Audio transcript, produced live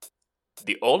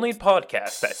the only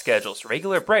podcast that schedules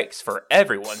regular breaks for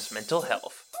everyone's mental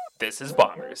health. This is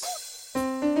Bombers.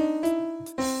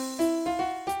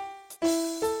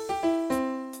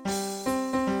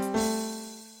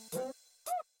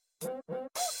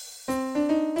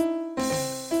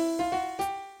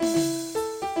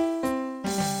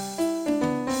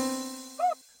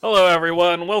 Hello,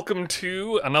 everyone. Welcome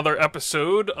to another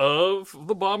episode of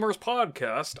the Bombers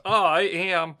Podcast. I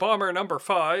am Bomber number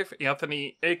 5,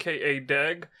 Anthony, aka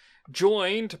Deg,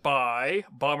 joined by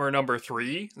Bomber number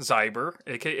 3, Zyber,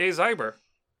 aka Zyber.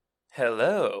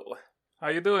 Hello. How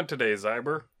you doing today,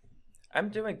 Zyber? I'm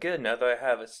doing good now that I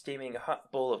have a steaming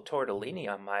hot bowl of tortellini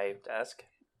on my desk.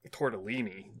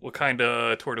 Tortellini. What kind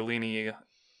of tortellini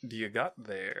do you got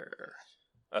there?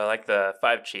 I like the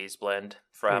 5-cheese blend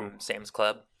from Ooh. Sam's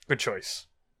Club. Good choice.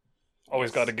 Always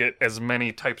Yes. got to get as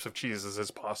many types of cheeses as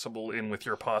possible in with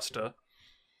your pasta.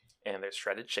 And there's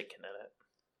shredded chicken in it.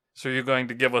 So you're going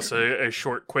to give us a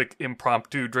short, quick,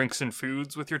 impromptu drinks and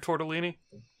foods with your tortellini?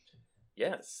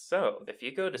 Yes, so if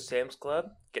you go to Sam's Club,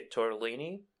 get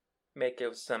tortellini, make it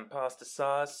with some pasta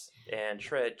sauce and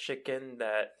shredded chicken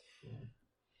that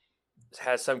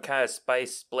has some kind of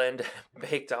spice blend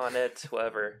baked on it,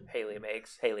 whatever Haley,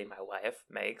 my wife,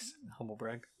 makes. Humble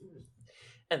brag.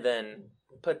 And then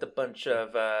put a bunch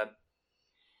of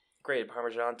grated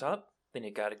Parmesan on top, then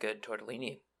you got a good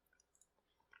tortellini.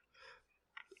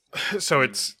 So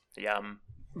it's Yum.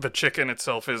 the chicken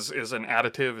itself is an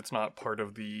additive. It's not part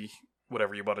of the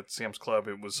whatever you bought at Sam's Club.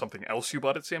 It was something else you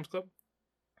bought at Sam's Club?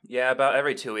 Yeah, about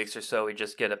every 2 weeks or so, we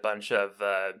just get a bunch of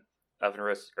oven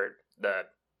roast or the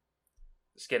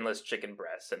skinless chicken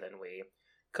breasts, and then we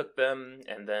cook them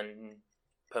and then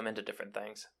put them into different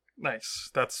things. Nice.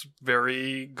 That's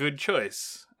very good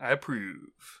choice. I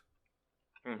approve.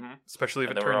 Mm-hmm. Especially if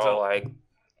And it then we're turns all out like,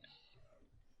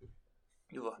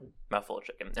 "Ooh, mouthful of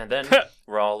chicken," and then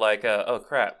we're all like, "Oh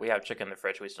crap, we have chicken in the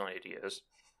fridge. We still need to use."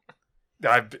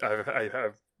 I've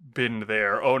been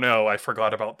there. Oh no, I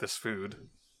forgot about this food.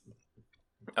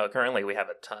 Currently, we have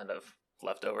a ton of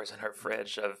leftovers in our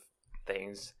fridge of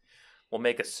things. We'll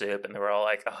make a soup, and then we're all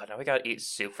like, "Oh, now we gotta eat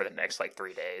soup for the next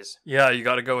 3 days." Yeah, you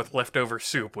got to go with leftover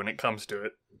soup when it comes to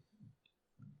it.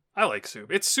 I like soup.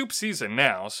 It's soup season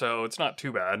now, so it's not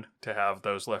too bad to have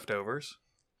those leftovers.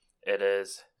 It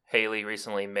is. Haley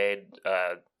recently made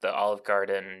the Olive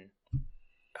Garden.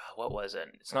 What was it?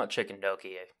 It's not chicken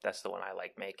gnocchi. That's the one I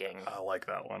like making. I like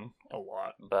that one a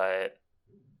lot. But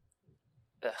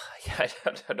yeah,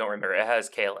 I don't remember. It has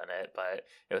kale in it, but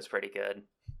it was pretty good.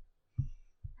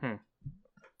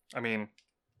 I mean,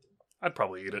 I'd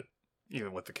probably eat it,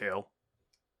 even with the kale.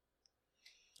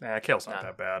 Nah, kale's not No.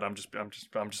 that bad. I'm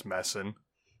just messing.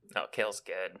 No, kale's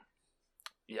good.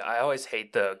 Yeah, I always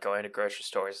hate the going to grocery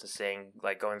stores and seeing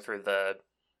going through the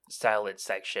salad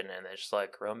section and it's just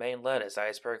like romaine lettuce,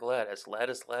 iceberg lettuce.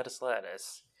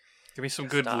 Give me some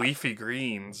good Stop. leafy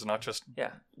greens, not just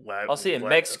Yeah, I'll see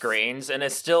mixed greens and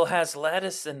it still has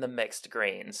lettuce in the mixed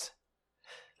greens.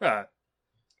 At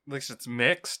least it's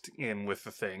mixed in with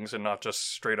the things and not just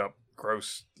straight up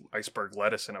gross iceberg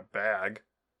lettuce in a bag.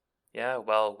 Yeah,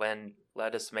 well, when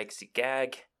lettuce makes you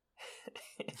gag.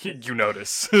 You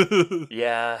notice.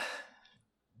 Yeah.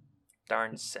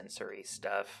 Darn sensory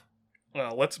stuff.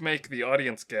 Well, let's make the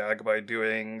audience gag by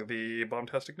doing the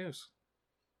bombastic news.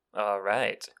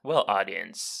 Alright. Well,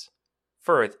 audience,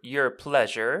 for your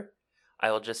pleasure,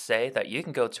 I will just say that you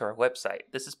can go to our website,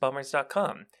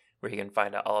 thisisbummers.com, where you can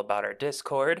find out all about our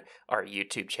Discord, our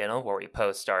YouTube channel, where we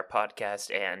post our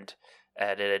podcast and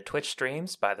edited Twitch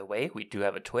streams. By the way, we do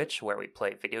have a Twitch where we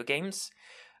play video games.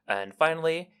 And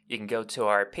finally, you can go to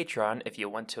our Patreon if you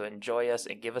want to enjoy us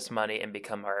and give us money and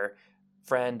become our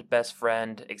friend, best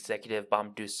friend, executive,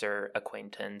 bomb-ducer,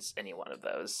 acquaintance, any one of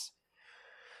those.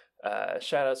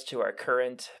 Shoutouts to our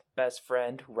current best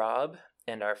friend, Rob,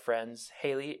 and our friends,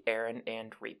 Haley, Aaron,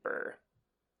 and Reaper.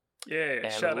 Yeah,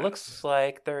 And shout it out. looks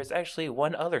like there's actually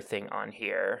one other thing on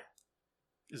here.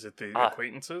 Is it the Ah.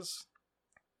 acquaintances?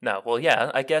 No, well, yeah,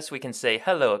 I guess we can say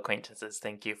hello, acquaintances.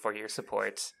 Thank you for your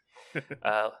support.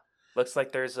 Looks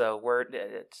like there's a word.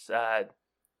 It's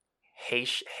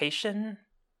Haitian.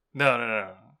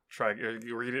 No. Try.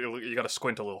 You read it. You got to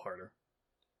squint a little harder.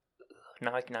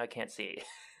 Now I can't see.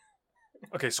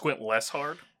 Okay, squint less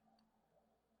hard.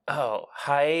 Oh,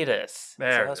 hiatus. There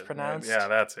Is that it how it's is. pronounced? Yeah,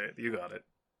 that's it. You got it.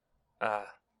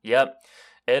 Yep.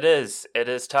 It is. It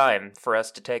is time for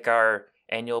us to take our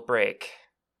annual break.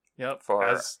 Yep. For-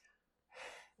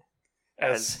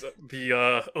 as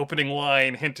the opening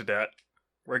line hinted at,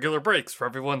 regular breaks for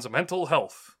everyone's mental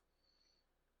health.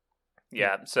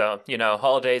 Yeah, so,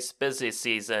 holidays, busy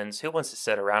seasons, who wants to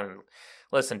sit around and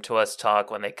listen to us talk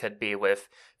when they could be with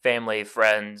family,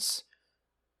 friends,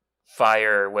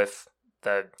 fire with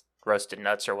the roasted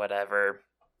nuts or whatever.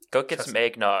 Go get some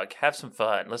eggnog, have some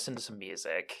fun, listen to some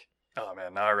music. Oh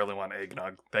man, now I really want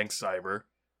eggnog. Thanks, Cyber.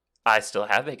 I still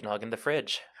have eggnog in the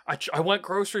fridge. I went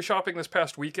grocery shopping this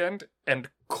past weekend and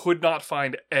could not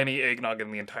find any eggnog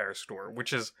in the entire store,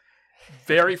 which is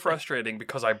very frustrating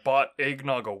because I bought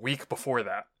eggnog a week before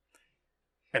that.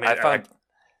 And it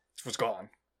was gone.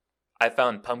 I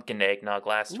found pumpkin eggnog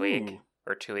last week,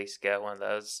 or 2 weeks ago, one of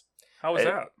those. How was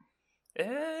that?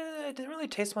 It didn't really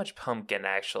taste much pumpkin,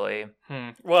 actually.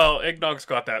 Well, eggnog's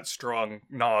got that strong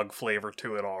nog flavor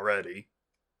to it already.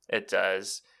 It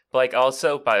does. But, like,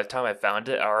 also, by the time I found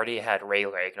it, I already had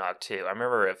regular eggnog, too. I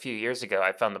remember a few years ago,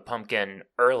 I found the pumpkin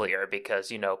earlier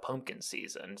because, pumpkin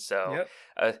season. So,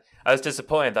 I was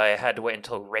disappointed that I had to wait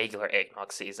until regular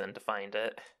eggnog season to find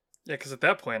it. Yeah, because at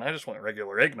that point, I just want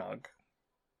regular eggnog.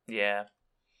 Yeah.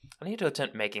 I need to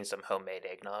attempt making some homemade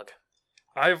eggnog.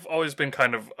 I've always been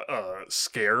kind of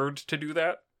scared to do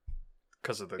that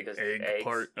because of the egg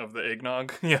part of the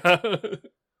eggnog. Yeah.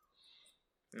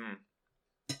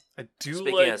 I do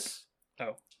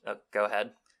go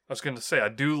ahead. I was going to say, I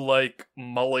do like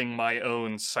mulling my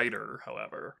own cider,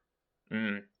 however.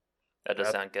 That does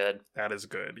sound good. That is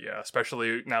good, yeah.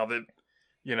 Especially now that,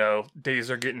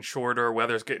 days are getting shorter,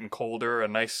 weather's getting colder, a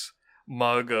nice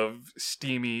mug of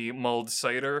steamy mulled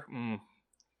cider.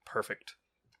 Perfect.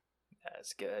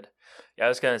 That's good. Yeah, I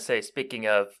was going to say, speaking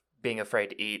of being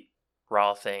afraid to eat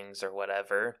raw things or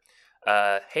whatever,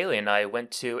 Haley and I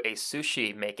went to a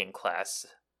sushi making class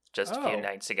just a few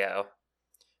nights ago.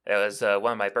 It was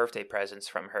one of my birthday presents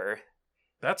from her.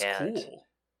 That's cool.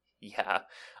 Yeah,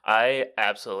 I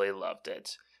absolutely loved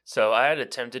it. So I had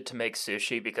attempted to make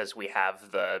sushi because we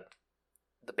have the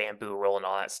bamboo roll and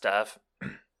all that stuff.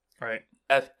 Right.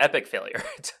 Epic failure.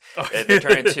 They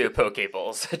turned into poke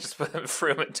bowls. I just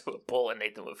threw them into a bowl and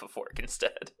ate them with a fork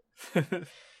instead. At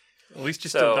least you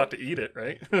still got to eat it,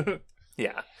 right?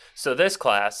 Yeah. So this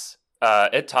class,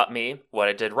 it taught me what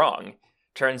I did wrong.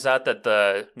 Turns out that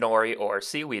the nori or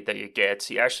seaweed that you get,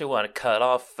 you actually want to cut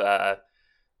off a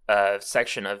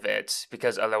section of it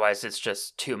because otherwise it's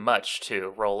just too much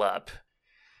to roll up.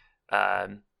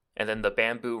 And then the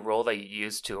bamboo roll that you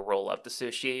use to roll up the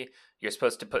sushi, you're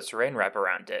supposed to put saran wrap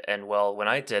around it. And well, when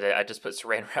I did it, I just put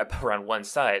saran wrap around one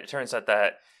side. It turns out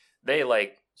that they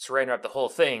saran wrap the whole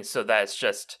thing, so that it's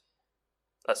just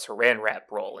a saran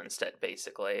wrap roll instead,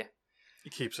 basically.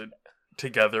 It keeps it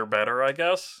together better, I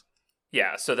guess.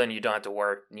 Yeah, so then you don't have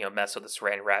to mess with the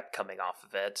saran wrap coming off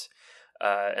of it.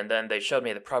 And then they showed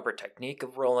me the proper technique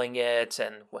of rolling it,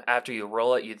 and after you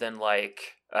roll it, you then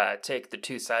take the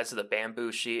two sides of the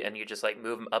bamboo sheet and you just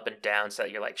move them up and down so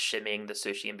that you're shimmying the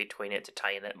sushi in between it to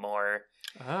tighten it more.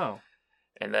 Oh.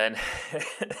 And then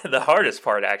the hardest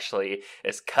part actually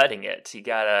is cutting it. You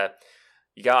gotta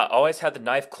always have the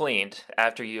knife cleaned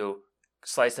after you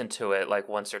slice into it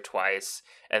once or twice,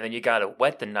 and then you gotta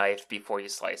wet the knife before you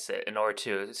slice it in order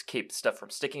to keep stuff from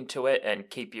sticking to it and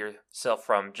keep yourself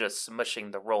from just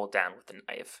smushing the roll down with the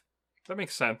knife. That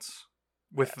makes sense.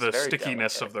 With the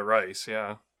stickiness delicate of the rice,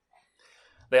 yeah.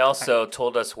 They also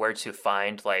told us where to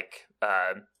find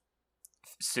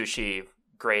sushi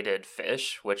graded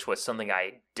fish, which was something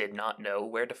I did not know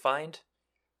where to find.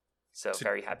 So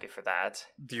very happy for that.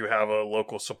 Do you have a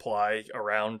local supply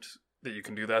around that you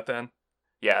can do that then?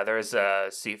 Yeah, there's a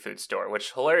seafood store,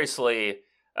 which hilariously,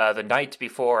 the night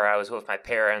before I was with my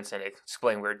parents and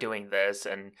explaining we were doing this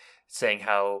and saying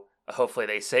how hopefully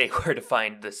they say where to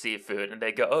find the seafood, and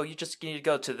they go, oh, you just need to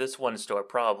go to this one store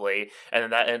probably, and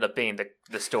then that ended up being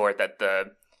the store that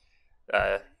the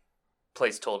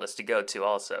place told us to go to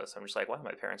also. So I'm just like, wow,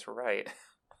 my parents were right.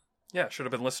 Yeah, should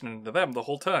have been listening to them the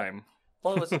whole time.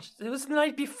 Well, it was the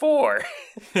night before.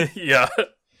 Yeah.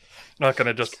 Not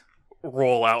gonna just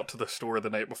roll out to the store the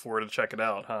night before to check it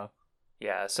out, huh?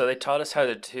 Yeah, so they taught us how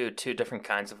to do two different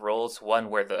kinds of rolls.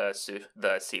 One where the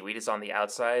seaweed is on the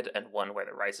outside, and one where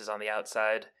the rice is on the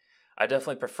outside. I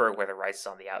definitely prefer where the rice is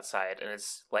on the outside, and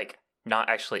it's not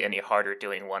actually any harder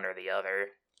doing one or the other.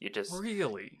 You just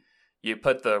really you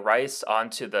put the rice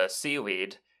onto the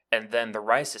seaweed, and then the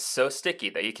rice is so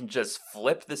sticky that you can just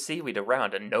flip the seaweed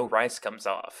around and no rice comes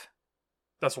off.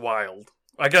 That's wild.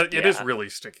 It is really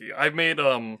sticky. I made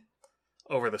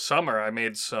over the summer, I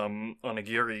made some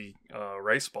onigiri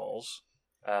rice balls.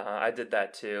 I did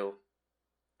that too.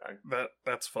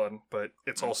 That's fun, but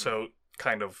it's also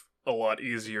kind of a lot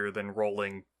easier than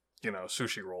rolling,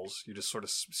 sushi rolls. You just sort of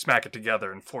smack it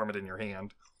together and form it in your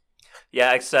hand.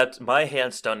 Yeah, except my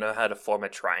hands don't know how to form a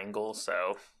triangle,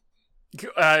 so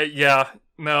Yeah,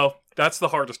 no, that's the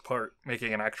hardest part,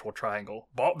 making an actual triangle.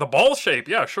 The ball shape,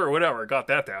 yeah, sure, whatever, got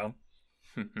that down.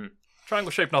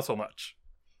 Triangle shape, not so much.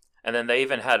 And then they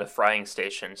even had a frying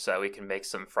station so we can make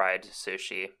some fried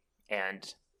sushi.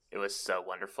 And it was so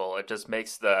wonderful. It just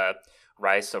makes the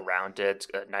rice around it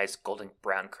a nice golden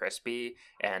brown crispy,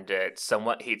 and it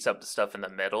somewhat heats up the stuff in the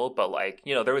middle, but like,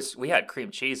 we had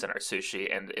cream cheese in our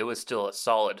sushi and it was still a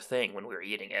solid thing when we were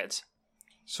eating it.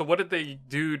 So what did they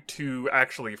do to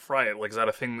actually fry it? Like, is that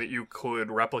a thing that you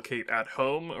could replicate at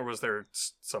home, or was there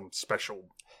some special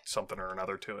something or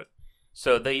another to it?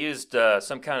 So they used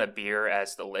some kind of beer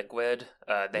as the liquid.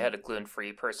 They had a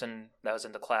gluten-free person that was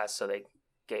in the class, so they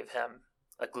gave him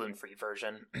a gluten-free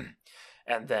version.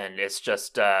 And then it's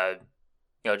just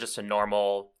just a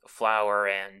normal flour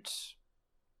and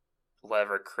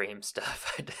whatever cream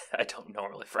stuff I don't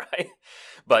normally fry.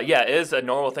 But yeah, it is a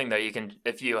normal thing that you can,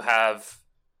 if you have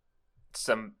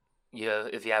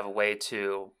if you have a way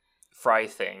to fry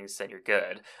things, then you're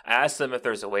good. I asked them if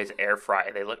there's a way to air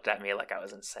fry. They looked at me like I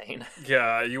was insane.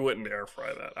 Yeah, you wouldn't air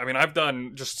fry that. I mean, I've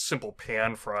done just simple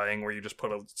pan frying where you just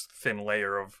put a thin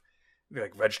layer of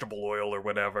like vegetable oil or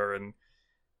whatever and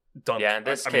done. Yeah, in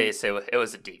this case, it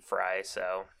was a deep fry,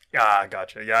 so. Ah,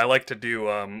 gotcha. Yeah, I like to do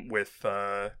with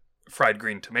fried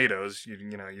green tomatoes.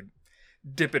 You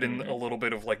dip it in a little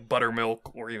bit of like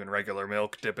buttermilk or even regular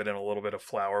milk, dip it in a little bit of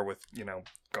flour with,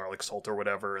 garlic salt or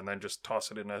whatever, and then just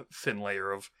toss it in a thin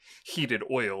layer of heated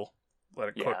oil. Let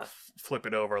it cook, flip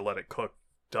it over, let it cook,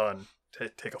 done.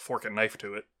 Take a fork and knife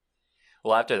to it.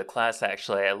 Well, after the class,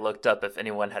 actually, I looked up if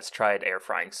anyone has tried air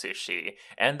frying sushi,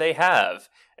 and they have.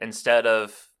 Instead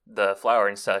of the flour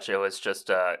and such, it was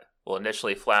just,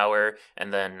 initially flour,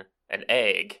 and then an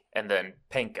egg, and then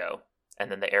panko,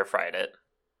 and then they air fried it.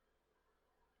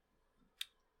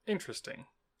 Interesting.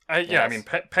 I mean,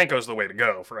 panko's the way to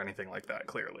go for anything like that,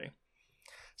 clearly.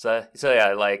 So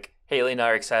yeah, like, Haley and I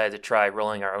are excited to try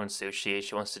rolling our own sushi.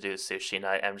 She wants to do a sushi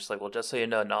night. I'm just like, well, just so you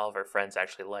know, not all of our friends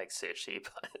actually like sushi,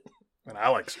 but... And I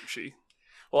like sushi.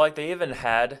 Well, like, they even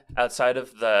had, outside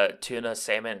of the tuna,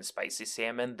 salmon, and spicy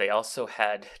salmon, they also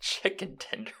had chicken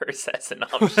tenders as an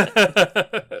option.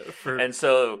 And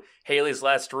so Haley's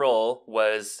last roll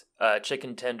was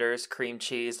chicken tenders, cream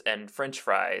cheese, and French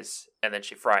fries, and then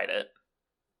she fried it.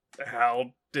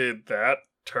 How did that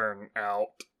turn out?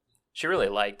 She really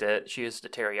liked it. She used a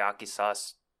teriyaki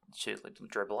sauce. She would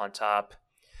dribble on top.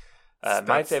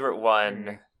 My favorite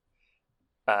one,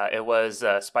 it was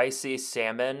spicy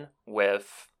salmon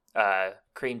with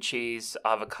cream cheese,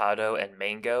 avocado, and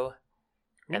mango.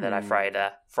 And then I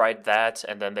fried that,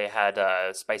 and then they had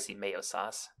spicy mayo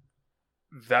sauce.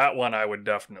 That one I would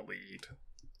definitely eat.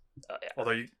 Oh, yeah.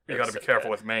 Although you got to be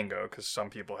careful with mango, because some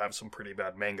people have some pretty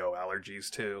bad mango allergies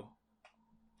too.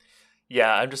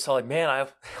 Yeah, I'm just like, man,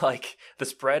 the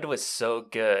spread was so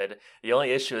good. The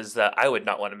only issue is that I would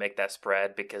not want to make that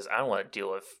spread because I don't want to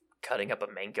deal with cutting up a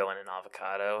mango and an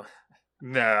avocado.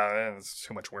 Nah, it's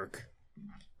too much work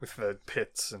with the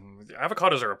pits, and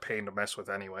avocados are a pain to mess with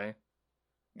anyway.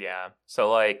 Yeah,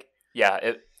 so it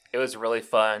was really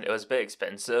fun. It was a bit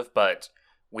expensive, but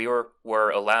we were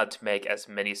allowed to make as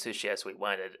many sushi as we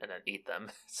wanted and then eat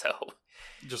them. So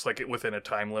just like within a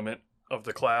time limit of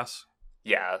the class.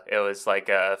 Yeah, it was like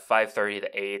 5:30 to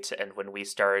 8, and when we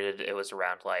started, it was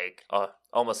around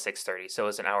almost 6:30. So it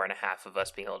was an hour and a half of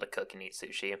us being able to cook and eat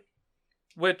sushi.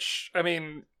 Which, I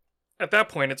mean, at that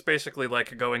point, it's basically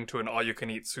like going to an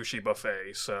all-you-can-eat sushi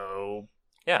buffet. So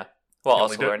yeah, well,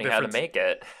 also learning how to make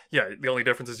it. Yeah, the only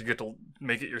difference is you get to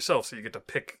make it yourself, so you get to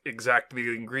pick exactly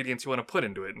the ingredients you want to put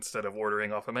into it instead of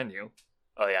ordering off a menu.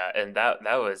 Oh yeah, and that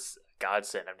was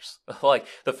godsend. I'm just like,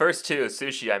 the first two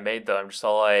sushi I made though, I'm just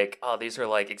all like, oh, these are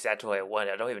like exactly what I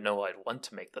wanted. I don't even know what I'd want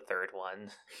to make the third one.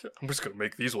 I'm just gonna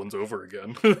make these ones over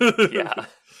again. Yeah.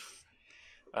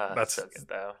 That's so good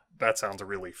though. That sounds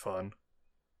really fun.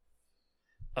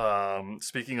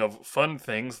 Speaking of fun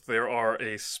things, there are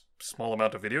a small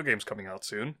amount of video games coming out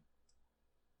soon.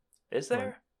 Is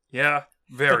there? Yeah,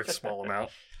 very small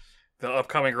amount. The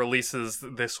upcoming releases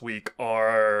this week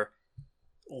are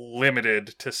limited,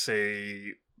 to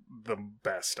say the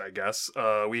best, I guess.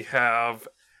 We have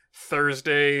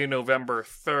Thursday, November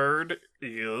 3rd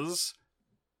is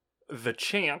The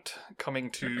Chant, coming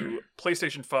to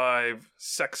PlayStation 5,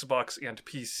 Xbox, and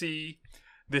PC.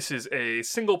 This is a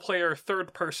single-player,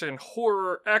 third-person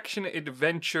horror,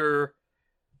 action-adventure,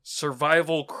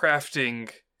 survival crafting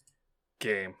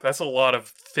game. That's a lot of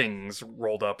things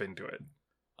rolled up into it.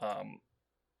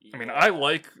 I mean, I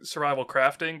like survival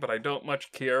crafting, but I don't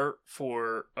much care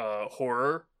for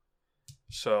horror,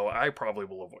 so I probably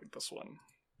will avoid this one.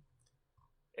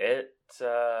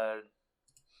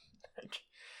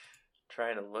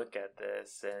 Trying to look at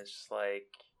this, and it's just like,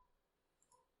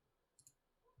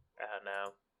 I don't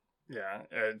know.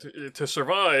 Yeah, to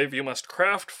survive, you must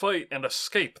craft, fight, and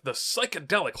escape the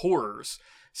psychedelic horrors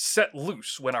set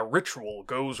loose when a ritual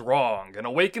goes wrong and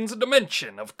awakens a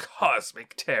dimension of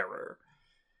cosmic terror.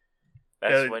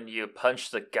 That's when you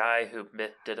punch the guy who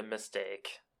did a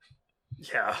mistake.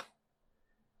 Yeah.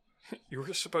 You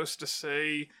were supposed to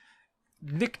say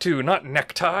Nictu, not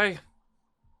necktie.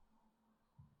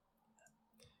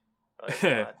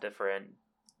 Like, different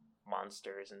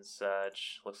monsters and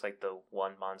such. Looks like the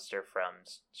one monster from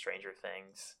Stranger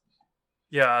Things.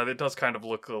 Yeah, it does kind of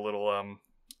look a little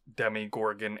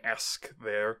Demogorgon-esque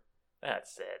there.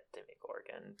 That's it,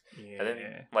 Demogorgon. Yeah. And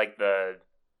then, like, the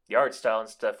art style and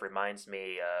stuff reminds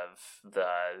me of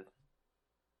the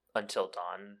Until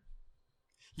Dawn.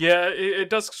 Yeah, it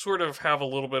does sort of have a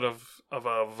little bit of a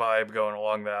vibe going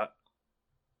along that,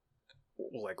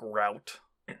 like, route.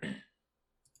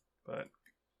 But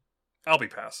I'll be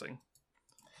passing.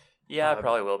 Yeah, I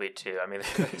probably will be too. I mean,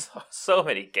 there's so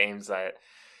many games that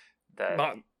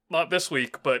not this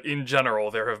week, but in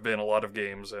general, there have been a lot of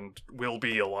games, and will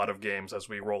be a lot of games as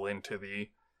we roll into the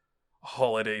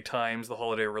holiday times, the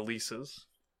holiday releases.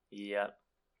 Yep.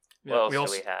 Yeah, what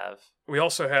else do we have? We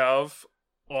also have,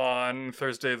 on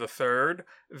Thursday the 3rd,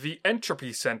 the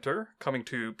Entropy Center, coming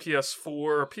to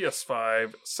PS4,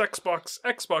 PS5,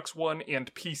 Xbox One,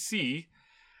 and PC.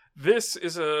 This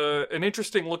is an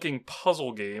interesting-looking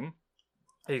puzzle game,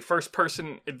 a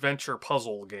first-person adventure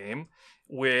puzzle game,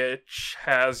 which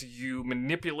has you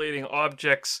manipulating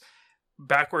objects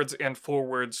backwards and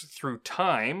forwards through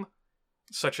time,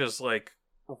 such as, like,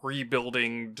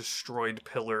 rebuilding destroyed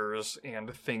pillars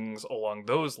and things along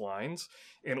those lines,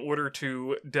 in order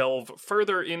to delve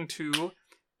further into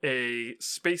a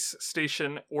space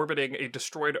station orbiting a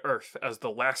destroyed Earth as the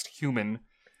last human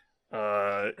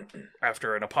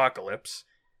after an apocalypse.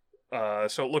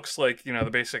 So it looks like, the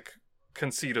basic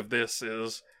conceit of this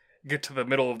is get to the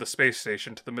middle of the space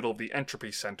station, to the middle of the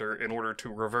Entropy Center, in order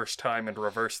to reverse time and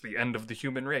reverse the end of the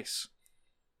human race.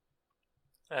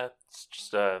 It's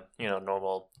just a,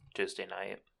 normal Tuesday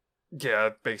night. Yeah,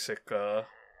 basic,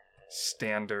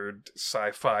 standard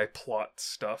sci-fi plot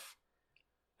stuff.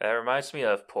 That reminds me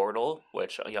of Portal,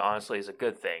 which honestly is a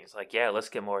good thing. It's like, yeah, let's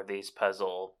get more of these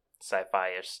puzzle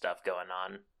sci-fi-ish stuff going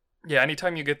on. Yeah,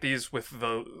 anytime you get these with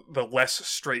the less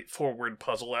straightforward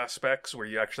puzzle aspects, where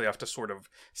you actually have to sort of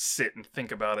sit and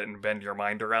think about it and bend your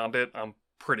mind around it, I'm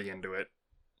pretty into it.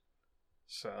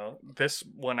 So this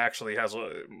one actually has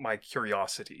my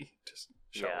curiosity.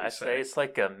 I'd say it's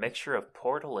like a mixture of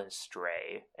Portal and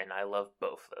Stray, and I love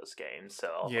both those games, so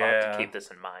I'll have to keep this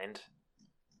in mind.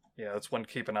 Yeah, that's one to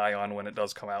keep an eye on when it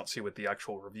does come out, see what the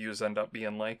actual reviews end up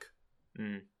being like.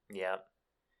 Yeah.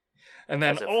 And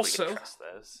then also, we can trust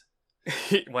those.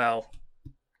 Well,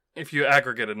 if you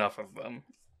aggregate enough of them,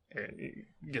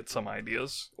 you get some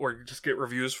ideas, or you just get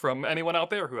reviews from anyone out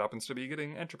there who happens to be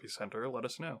getting Entropy Center, let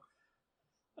us know.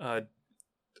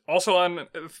 Also on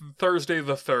Thursday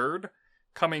the 3rd,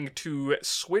 coming to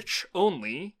Switch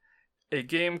only, a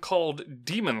game called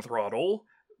Demon Throttle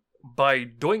by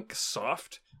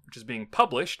Doinksoft, which is being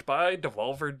published by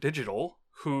Devolver Digital,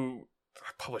 who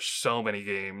publish so many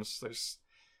games. There's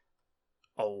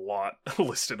a lot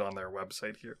listed on their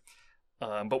website here.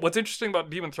 But what's interesting about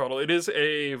Demon Throttle, it is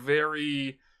a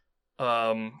very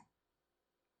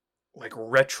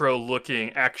retro-looking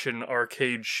action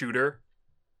arcade shooter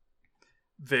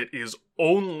that is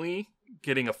only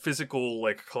getting a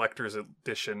physical, collector's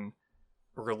edition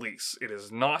release. It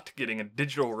is not getting a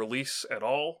digital release at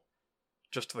all,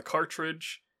 just the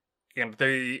cartridge. And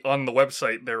on the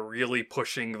website, they're really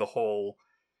pushing the whole,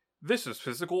 this is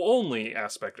physical only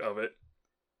aspect of it.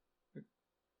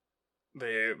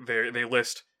 They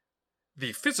list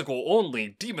the physical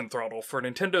only Demon Throttle for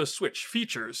Nintendo Switch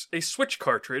features a Switch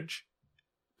cartridge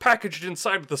packaged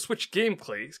inside the Switch game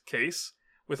case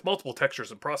with multiple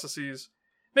textures and processes,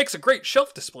 makes a great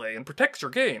shelf display and protects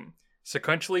your game,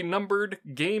 sequentially numbered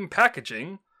game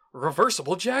packaging,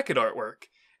 reversible jacket artwork,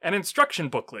 an instruction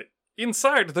booklet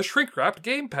inside the shrink-wrapped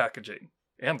game packaging,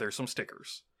 and there's some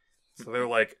stickers. So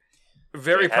they're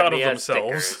very proud of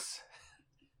themselves.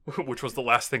 Which was the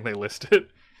last thing they listed.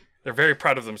 They're very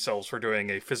proud of themselves for doing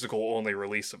a physical-only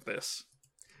release of this.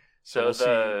 So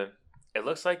it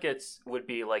looks like would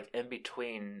be in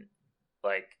between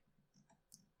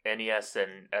NES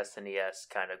and SNES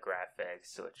kind of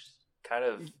graphics, which kind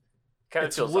of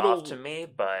feels off to me,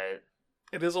 but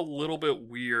it is a little bit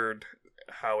weird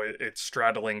how it's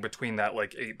straddling between that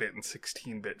 8-bit and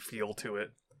 16-bit feel to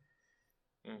it.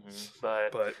 Mm-hmm.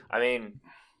 But I mean,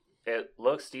 it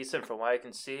looks decent from what I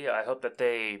can see. I hope that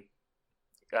they,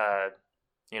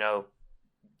 you know,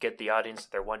 get the audience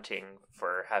that they're wanting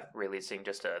for releasing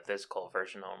just a physical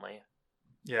version only.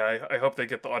 Yeah, I hope they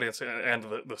get the audience and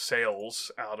the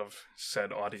sales out of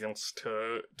said audience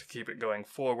to keep it going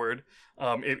forward.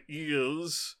 It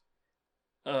is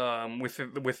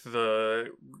with the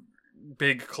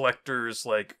big collectors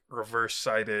like reverse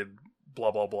sided blah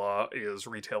blah blah is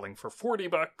retailing for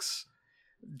 $40.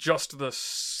 Just the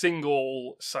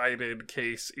single sided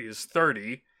case is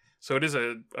 $30, so it is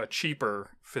a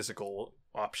cheaper physical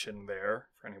option there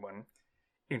for anyone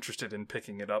interested in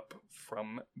picking it up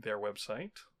from their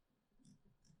website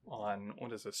on,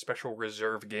 what is it, Special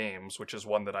Reserve Games, which is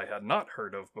one that I had not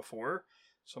heard of before,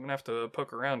 so I'm gonna have to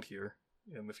poke around here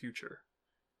in the future.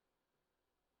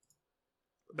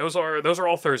 Those are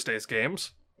all Thursday's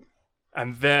games.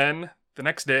 And then the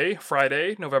next day,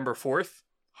 Friday, November 4th,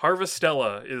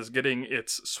 Harvestella is getting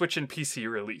its Switch and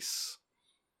PC release.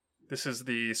 This is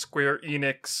the Square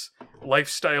Enix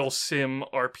lifestyle sim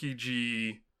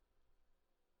RPG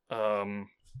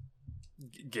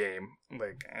game.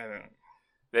 Like, I don't know.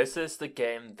 This is the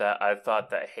game that I thought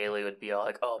that Haley would be all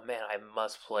like, oh man, I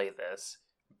must play this.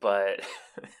 But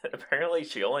apparently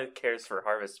she only cares for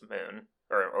Harvest Moon,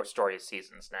 or Story of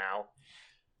Seasons now.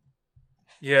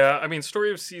 Yeah, I mean,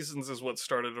 Story of Seasons is what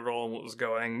started it all and what was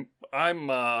going.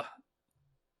 I'm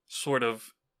sort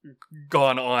of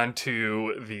gone on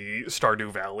to the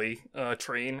Stardew Valley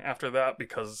train after that,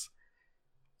 because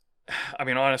I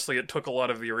mean, honestly, it took a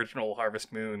lot of the original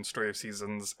Harvest Moon Story of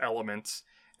Seasons elements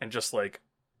and just like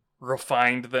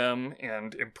refined them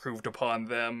and improved upon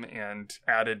them and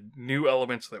added new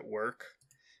elements that work.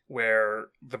 Where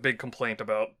the big complaint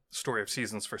about Story of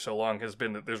Seasons for so long has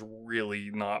been that there's really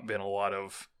not been a lot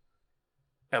of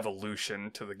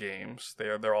evolution to the games.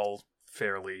 They're all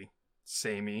fairly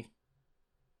samey.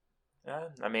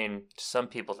 I mean, to some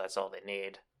people that's all they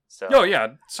need. So oh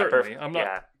yeah, certainly. I'm not.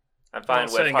 Yeah, I'm fine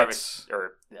not with saying Harvest,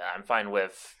 or I'm fine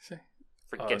with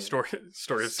freaking story of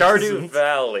Stardew Seasons.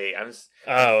 Valley.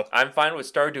 Oh, I'm fine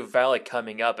with Stardew Valley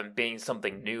coming up and being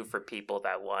something new for people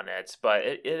that want it. But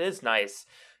it is nice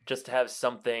just to have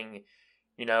something,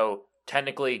 you know,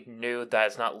 technically new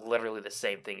that's not literally the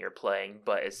same thing you're playing,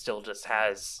 but it still just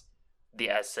has the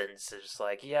essence. It's just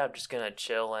like, yeah, I'm just gonna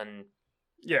chill and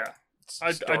yeah.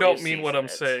 I don't mean what I'm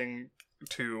saying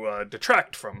to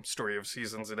detract from Story of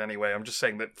Seasons in any way. I'm just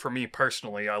saying that for me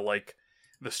personally, I like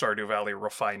the Stardew Valley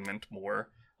refinement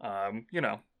more. You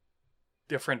know,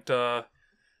 different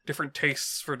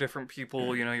tastes for different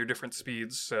people. You know, your different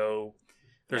speeds. So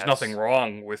there's nothing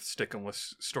wrong with sticking with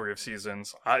Story of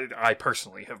Seasons. I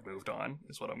personally have moved on,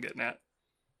 is what I'm getting at.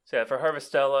 So yeah, for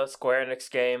Harvestella, Square Enix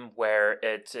game where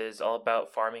it is all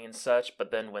about farming and such,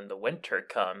 but then when the winter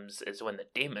comes is when the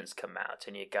demons come out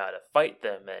and you gotta fight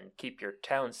them and keep your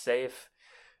town safe.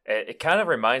 It kind of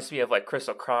reminds me of like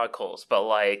Crystal Chronicles, but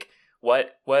like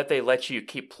what if they let you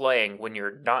keep playing when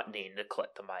you're not needing to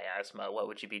collect the miasma? What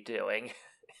would you be doing?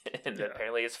 And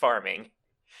apparently it's farming.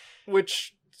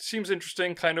 Which seems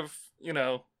interesting, kind of, you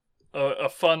know, a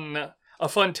fun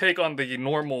take on the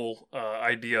normal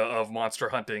idea of monster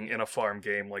hunting in a farm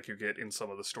game like you get in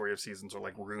some of the Story of Seasons, or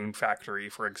like Rune Factory,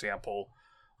 for example,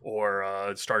 or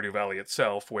Stardew Valley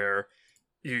itself, where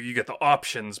you get the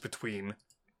options between,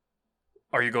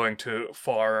 are you going to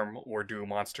farm or do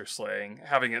monster slaying?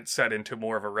 Having it set into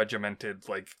more of a regimented,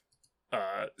 like,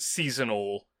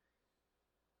 seasonal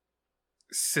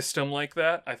system like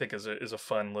that, I think is a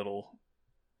fun little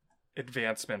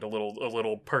advancement, a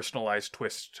little personalized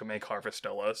twist to make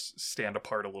Harvestella stand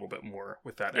apart a little bit more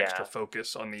with that extra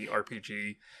focus on the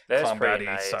RPG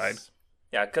combat-y side.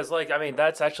 Yeah, because, like, I mean,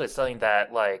 that's actually something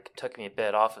that, like, took me a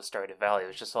bit off of Stardew Valley. It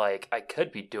was just like, I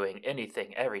could be doing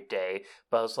anything every day,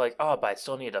 but I was like, oh, but I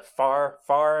still need to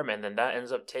farm, and then that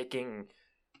ends up taking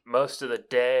most of the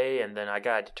day, and then I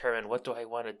gotta determine what do I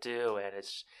want to do, and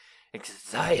it's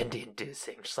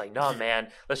anxiety-inducing. Just like, no, man,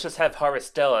 let's just have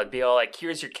Harvestella and be all like,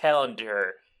 here's your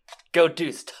calendar. Go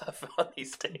do stuff on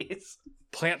these days.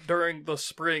 Plant during the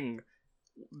spring.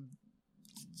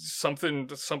 Something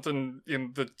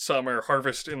in the summer,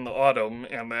 harvest in the autumn,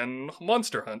 and then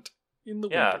monster hunt in the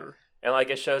winter. And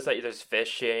like it shows that there's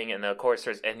fishing, and of course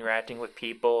there's interacting with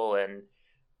people and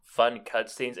fun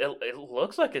cutscenes. It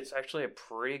looks like it's actually a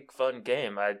pretty fun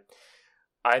game.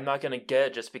 I'm not gonna get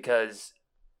it just because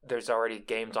there's already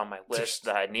games on my list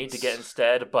that I need to get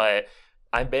instead, but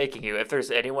I'm begging you, if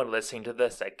there's anyone listening to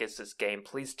this that gets this game,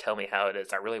 please tell me how it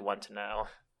is. I really want to know.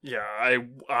 Yeah,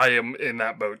 I am in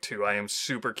that boat too. I am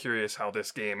super curious how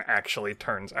this game actually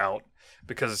turns out,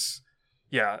 because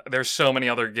Yeah, there's so many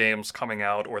other games coming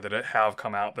out or that have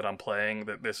come out that I'm playing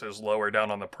that this is lower down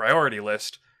on the priority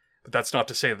list, but that's not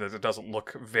to say that it doesn't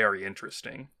look very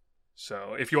interesting.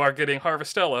 So if you are getting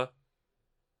Harvestella,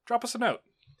 drop us a note.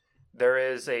 There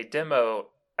is a demo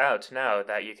out now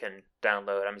that you can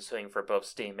download, I'm assuming, for both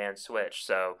Steam and Switch.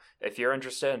 So if you're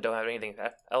interested and don't have anything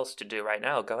else to do right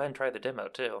now, go ahead and try the demo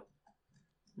too.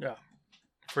 Yeah,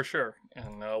 for sure.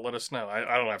 And let us know.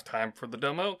 I don't have time for the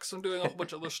demo because I'm doing a whole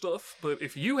bunch of other stuff. But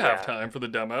if you have time for the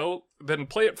demo, then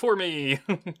play it for me.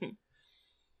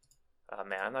 Oh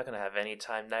man, I'm not going to have any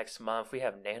time next month. We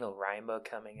have NaNoWriMo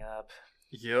coming up.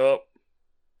 Yep.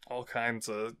 All kinds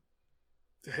of...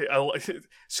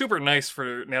 super nice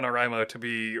for NaNoWriMo to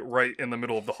be right in the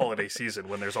middle of the holiday season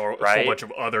when there's a whole bunch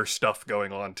of other stuff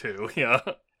going on too. Yeah.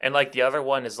 And like the other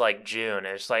one is like June.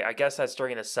 It's like, I guess that's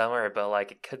during the summer, but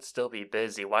like it could still be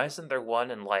busy. Why isn't there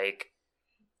one in like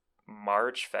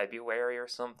March, February or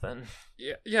something?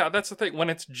 Yeah, that's the thing.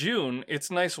 When it's June, it's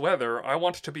nice weather. I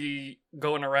want to be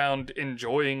going around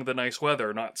enjoying the nice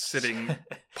weather, not sitting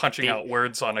punching out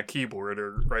words on a keyboard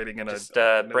or writing in just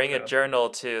bring a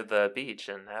journal to the beach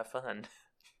and have fun.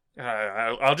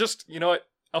 I'll just, you know what?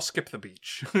 I'll skip the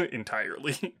beach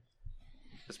entirely.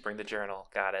 Just bring the journal.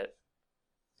 Got it.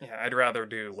 Yeah, I'd rather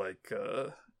do like,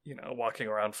 walking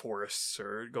around forests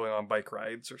or going on bike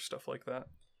rides or stuff like that.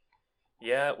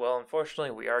 Yeah, well,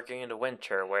 unfortunately, we are getting into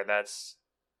winter where that's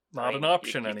not an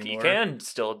option anymore. You can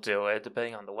still do it,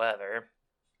 depending on the weather.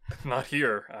 Not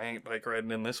here. I ain't bike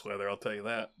riding in this weather, I'll tell you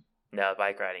that. No,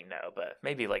 bike riding, no, but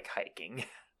maybe like hiking.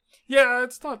 Yeah,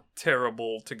 it's not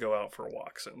terrible to go out for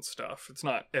walks and stuff.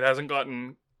 It hasn't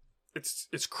gotten,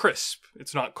 it's crisp.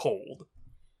 It's not cold,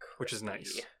 which is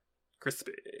nice.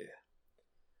 Crispy.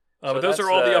 So but those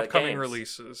are all the upcoming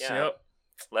releases. Yeah. Yep.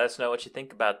 Let us know what you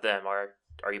think about them.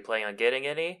 Are you planning on getting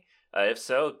any? If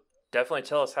so, definitely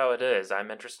tell us how it is.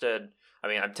 I'm interested. I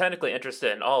mean, I'm technically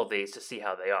interested in all of these to see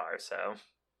how they are, so.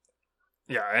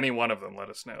 Yeah, any one of them, let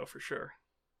us know for sure.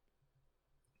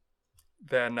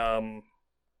 Then,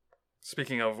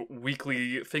 speaking of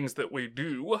weekly things that we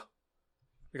do,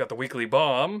 we got the weekly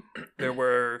bomb. There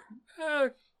were,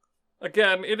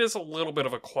 again, it is a little bit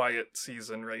of a quiet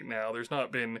season right now. There's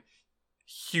not been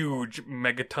huge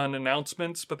megaton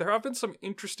announcements, but there have been some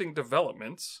interesting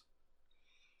developments.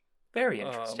 Very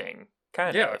interesting.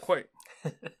 Kind of. Yeah, quite.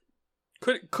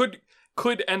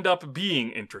 Could end up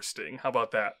being interesting. How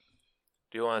about that?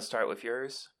 Do you want to start with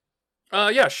yours?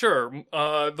 Yeah, sure.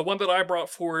 The one that I brought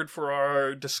forward for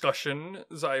our discussion,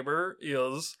 Zyber,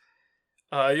 is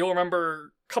you'll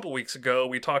remember a couple weeks ago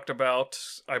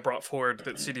I brought forward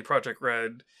that CD Projekt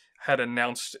Red had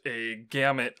announced a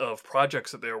gamut of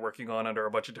projects that they were working on under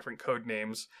a bunch of different code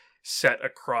names set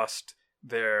across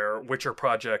their Witcher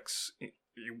projects,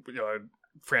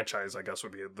 franchise, I guess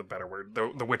would be the better word,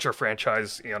 the Witcher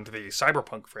franchise and the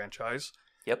Cyberpunk franchise.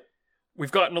 Yep.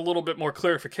 We've gotten a little bit more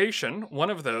clarification.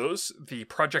 One of those, the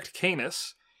Project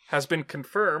Canis, has been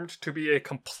confirmed to be a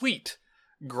complete,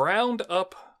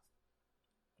 ground-up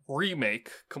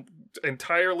remake,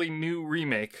 entirely new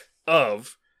remake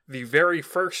of the very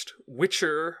first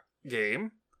Witcher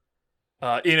game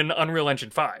in an Unreal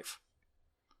Engine 5.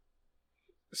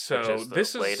 So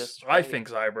this is, I think,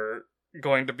 Zyber,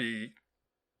 going to be...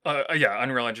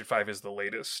 Unreal Engine 5 is the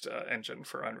latest engine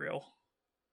for Unreal.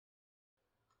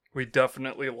 We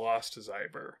definitely lost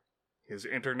Zyber. His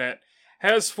internet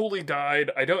has fully died.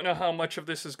 I don't know how much of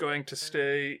this is going to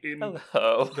stay in...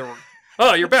 Hello.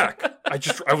 Oh, you're back.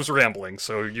 I was rambling,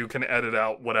 so you can edit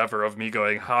out whatever of me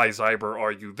going, "Hi, Zyber,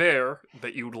 are you there?"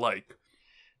 that you'd like.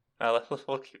 No,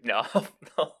 look into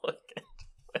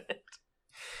it.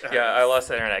 Yeah, I lost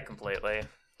the internet completely.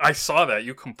 I saw that.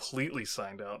 You completely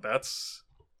signed out. That's...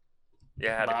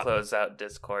 Yeah, I had to close out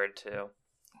Discord, too.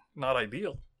 Not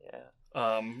ideal.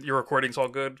 Yeah. Your recording's all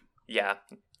good? Yeah,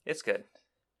 it's good.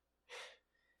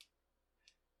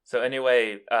 So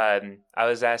anyway, I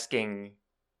was asking...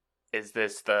 Is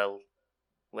this the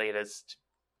latest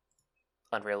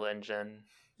Unreal Engine?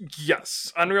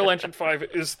 Yes. Unreal Engine 5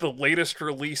 is the latest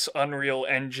release Unreal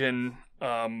Engine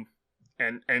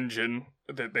engine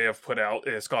that they have put out.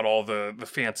 It's got all the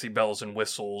fancy bells and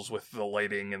whistles with the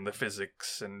lighting and the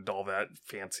physics and all that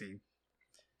fancy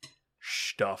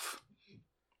stuff.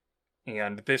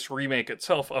 And this remake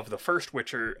itself of the first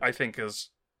Witcher, I think, is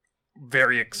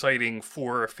very exciting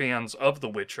for fans of The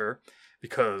Witcher.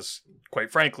 Because,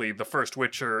 quite frankly, the first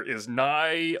Witcher is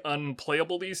nigh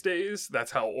unplayable these days.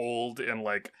 That's how old and,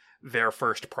 their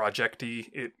first project-y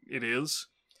it is.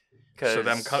 So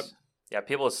them yeah,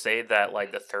 people say that,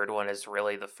 the third one is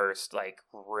really the first,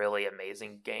 really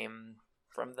amazing game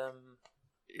from them.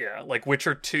 Yeah, like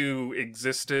Witcher 2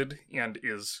 existed and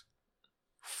is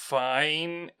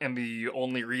fine, and the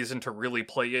only reason to really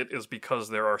play it is because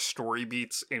there are story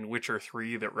beats in Witcher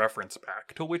 3 that reference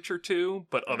back to Witcher 2,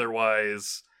 but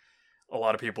otherwise, a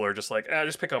lot of people are just like,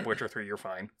 just pick up Witcher 3, you're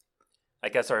fine. I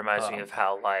guess it reminds me of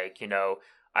how, like,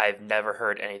 I've never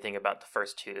heard anything about the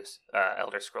first two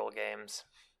Elder Scroll games.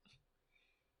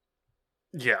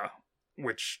 Yeah,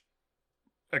 which,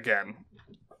 again,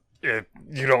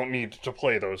 you don't need to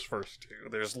play those first two.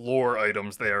 There's lore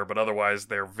items there, but otherwise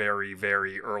they're very,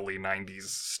 very early 90s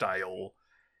style.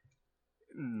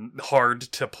 Hard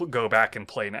to go back and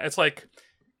play now. It's like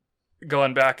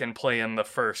going back and playing the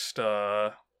first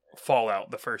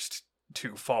Fallout, the first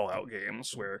two Fallout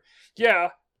games, where, yeah,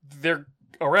 they're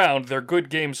around, they're good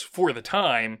games for the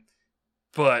time,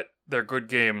 but they're good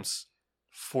games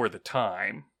for the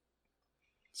time.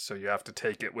 So you have to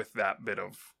take it with that bit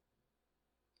of,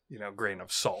 grain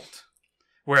of salt.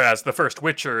 Whereas the first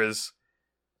Witcher is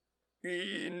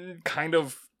kind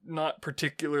of not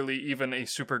particularly even a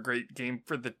super great game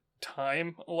for the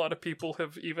time. A lot of people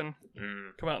have even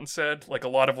come out and said, like, a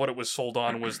lot of what it was sold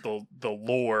on was the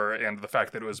lore and the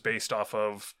fact that it was based off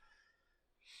of,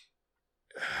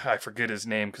 I forget his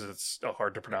name because it's a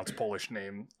hard to pronounce Polish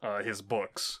name, his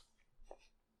books.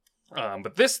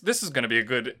 But this is going to be a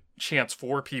good chance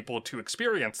for people to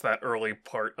experience that early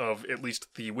part of at least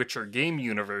the Witcher game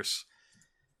universe,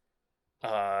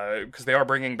 because they are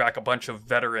bringing back a bunch of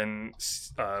veteran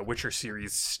Witcher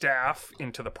series staff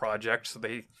into the project, so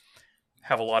they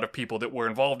have a lot of people that were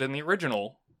involved in the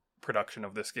original production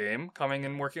of this game coming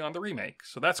and working on the remake,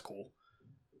 so that's cool.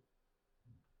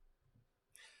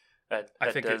 That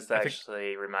does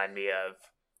actually remind me of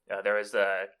there was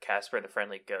the Casper the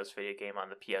Friendly Ghost video game on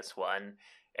the PS1,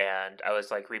 and I was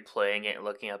like replaying it and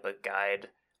looking up a guide.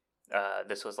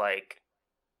 This was like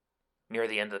near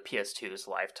the end of the PS2's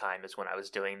lifetime is when I was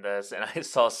doing this, and I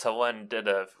saw someone did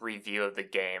a review of the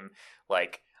game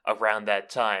like around that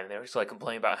time. They were just like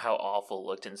complaining about how awful it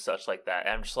looked and such like that.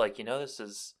 And I'm just like, this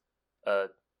is a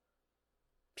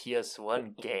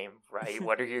PS1 game, right?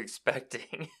 What are you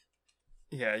expecting?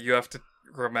 Yeah, you have to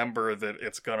remember that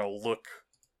it's gonna look...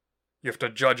 You have to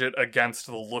judge it against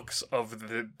the looks of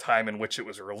the time in which it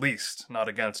was released, not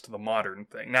against the modern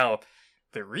thing. Now,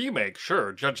 the remake,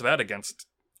 sure, judge that against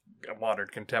modern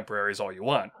contemporaries all you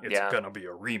want. It's gonna be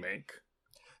a remake.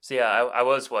 So yeah, I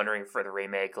was wondering for the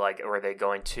remake, like, were they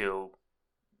going to,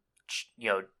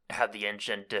 have the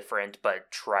engine different, but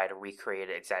try to recreate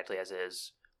it exactly as it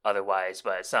is otherwise?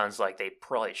 But it sounds like they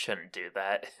probably shouldn't do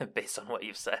that, based on what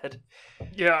you've said.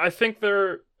 Yeah, I think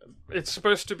it's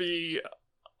supposed to be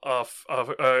a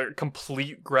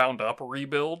complete ground up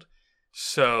rebuild,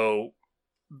 so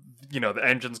the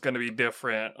engine's going to be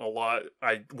different a lot.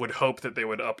 I would hope that they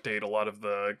would update a lot of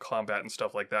the combat and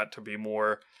stuff like that to be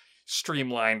more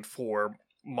streamlined for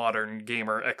modern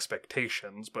gamer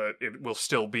expectations, but it will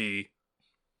still be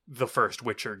the first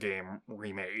Witcher game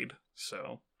remade.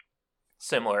 So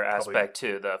similar aspect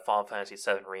to the Final Fantasy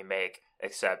VII remake,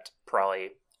 except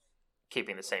probably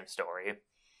keeping the same story.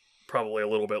 Probably a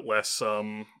little bit less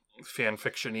fan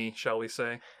fiction-y, shall we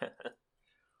say.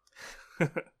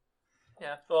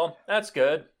 Yeah, well, that's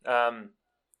good.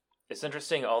 It's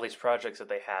interesting all these projects that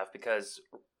they have, because,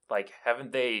 like,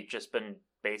 haven't they just been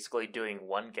basically doing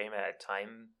one game at a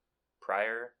time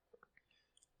prior?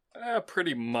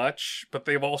 Pretty much, but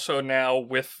they've also now,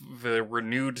 with the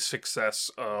renewed success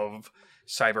of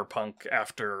Cyberpunk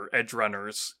after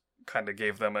Edgerunners kind of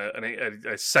gave them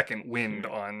a second wind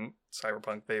on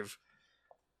Cyberpunk,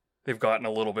 they've gotten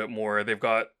a little bit more. They've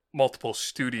got multiple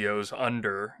studios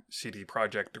under CD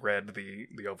Projekt Red,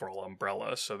 the overall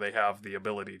umbrella, so they have the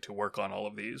ability to work on all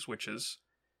of these, which is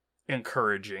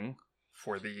encouraging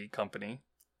for the company.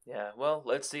 Yeah, well,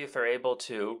 let's see if they're able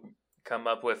to come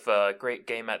up with a great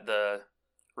game at the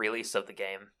release of the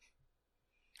game.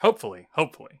 Hopefully.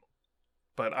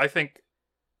 But I think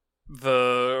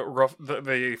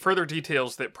the further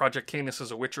details that Project Canis is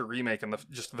a Witcher remake, and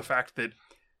just the fact that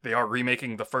they are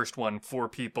remaking the first one for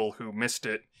people who missed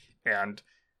it and,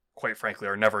 quite frankly,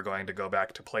 are never going to go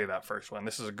back to play that first one.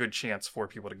 This is a good chance for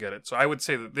people to get it. So I would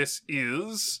say that this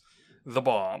is the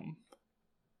bomb.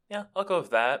 Yeah, I'll go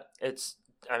with that. It's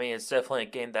definitely a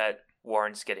game that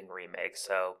warrants getting remake.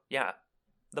 So yeah,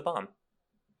 the bomb.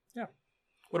 Yeah.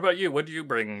 What about you? What do you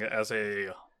bring as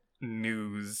a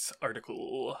news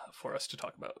article for us to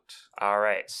talk about? All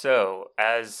right. So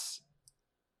as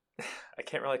I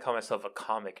can't really call myself a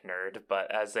comic nerd,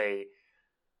 but as a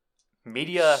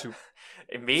media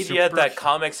that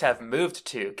comics have moved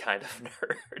to kind of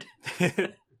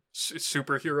nerd.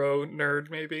 Superhero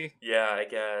nerd, maybe? Yeah, I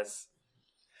guess.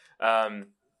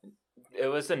 it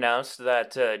was announced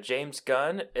that James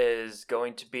Gunn is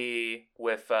going to be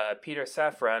with Peter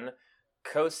Safran,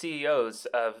 co-CEOs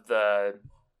of the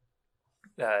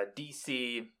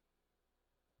DC.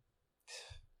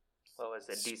 What was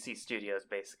it? DC Studios,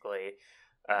 basically.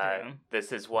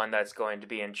 This is one that's going to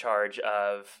be in charge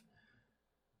of.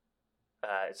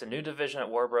 It's a new division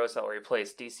at Warner Bros. That will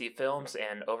replace DC Films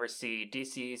and oversee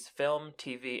DC's film,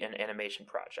 TV, and animation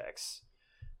projects.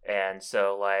 And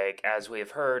so, like, as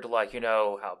we've heard, like,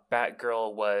 how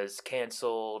Batgirl was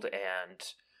canceled and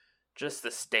just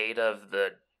the state of the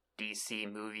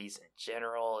DC movies in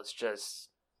general is just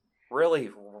really,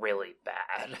 really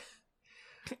bad.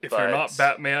 If you're not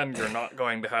Batman, you're not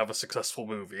going to have a successful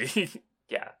movie.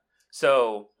 Yeah.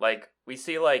 So, like, we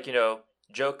see, like,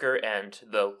 Joker and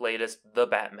the latest The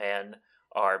Batman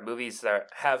are movies that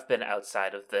have been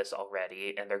outside of this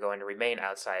already, and they're going to remain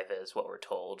outside of it, is what we're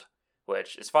told.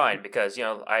 Which is fine, because,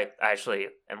 I actually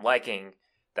am liking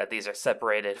that these are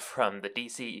separated from the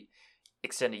DC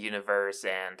extended universe,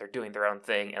 and they're doing their own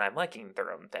thing, and I'm liking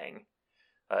their own thing.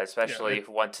 Especially if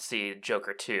you want to see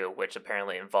Joker 2, which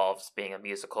apparently involves being a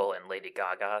musical and Lady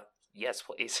Gaga. Yes,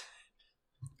 please.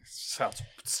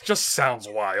 Just sounds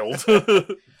wild.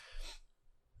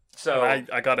 So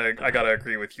I gotta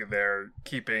agree with you there.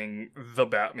 Keeping the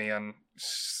Batman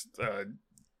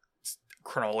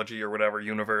chronology or whatever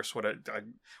universe,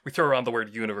 we throw around the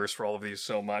word universe for all of these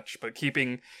so much, but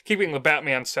keeping the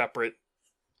Batman separate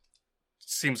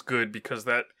seems good, because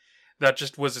that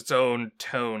just was its own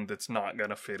tone that's not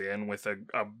gonna fit in with a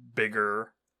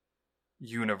bigger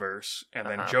universe. And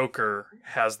then Joker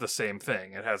has the same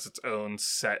thing. It has its own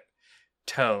set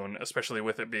tone, especially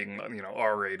with it being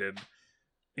R-rated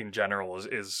in general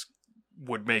is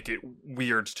would make it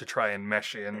weird to try and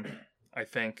mesh in, I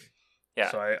think. Yeah.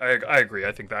 So I agree.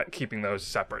 I think that keeping those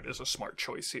separate is a smart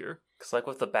choice here. Because, like,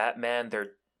 with the Batman,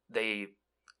 they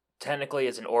technically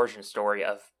is an origin story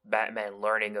of Batman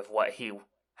learning of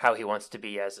how he wants to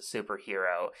be as a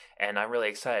superhero, and I'm really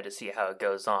excited to see how it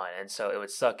goes on. And so it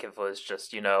would suck if it was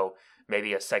just,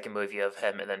 maybe a second movie of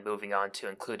him and then moving on to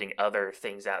including other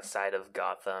things outside of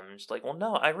Gotham. Just like, well,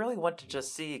 no, I really want to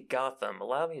just see Gotham.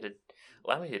 Allow me to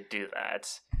do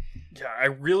that. Yeah, I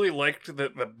really liked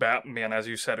that the Batman, as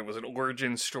you said, it was an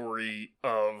origin story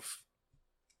of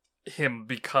him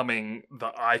becoming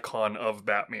the icon of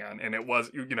Batman, and it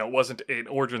wasn't an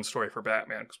origin story for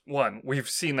Batman. One, we've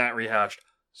seen that rehashed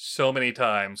so many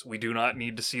times. We do not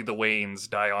need to see the Waynes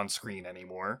die on screen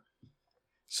anymore.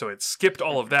 So it skipped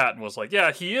all of that and was like,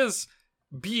 yeah, he is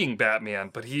being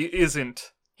Batman, but he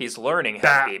isn't. He's learning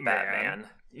how to be Batman.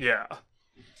 Yeah.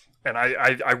 And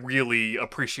I really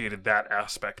appreciated that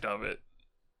aspect of it.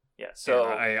 Yeah, so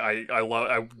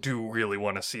I do really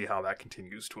want to see how that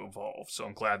continues to evolve. So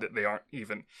I'm glad that they aren't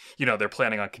even, they're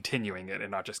planning on continuing it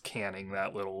and not just canning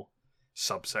that little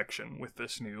subsection with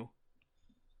this new.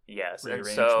 Yes, and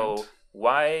so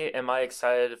why am I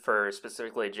excited for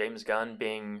specifically James Gunn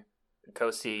being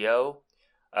co-CEO?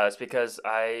 It's because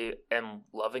I am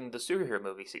loving the superhero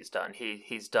movies he's done.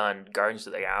 He's done Guardians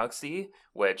of the Galaxy,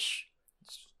 which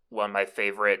is one of my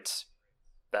favorite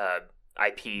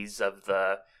IPs of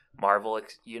the Marvel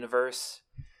universe.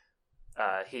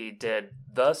 He did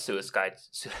the Suicide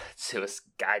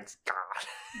God.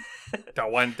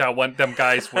 that one them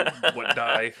guys would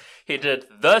die. He did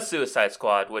the Suicide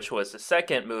Squad, which was the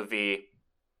second movie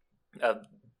of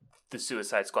the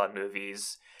Suicide Squad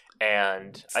movies.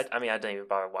 And I mean, I didn't even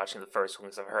bother watching the first one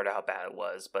because I've heard how bad it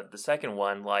was. But the second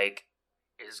one,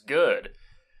 is good.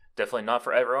 Definitely not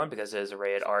for everyone because it is a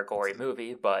rated R gory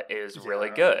movie, but it is really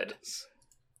good.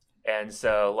 And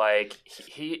so,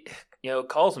 he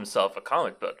calls himself a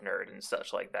comic book nerd and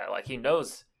such like that. He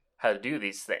knows how to do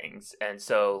these things. And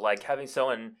so, having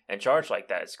someone in charge like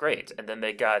that is great. And then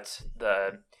they got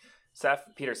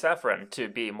Peter Safran to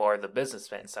be more the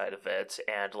businessman side of it.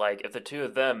 And, if the two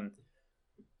of them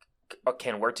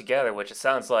can work together, which it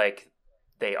sounds like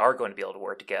they are going to be able to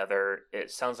work together, it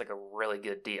sounds like a really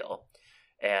good deal.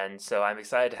 And so I'm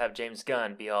excited to have James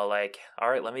Gunn be all like, all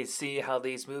right, let me see how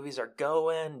these movies are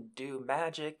going, do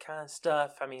magic kind of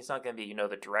stuff. I mean, he's not going to be,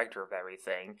 the director of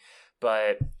everything,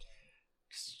 but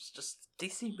just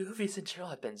DC movies in general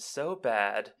have been so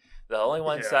bad. The only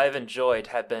ones I've enjoyed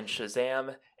have been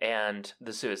Shazam and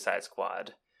The Suicide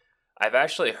Squad. I've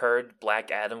actually heard Black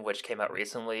Adam, which came out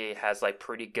recently, has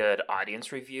pretty good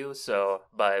audience review.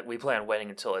 But we plan on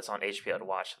waiting until it's on HBO to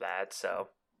watch that. So,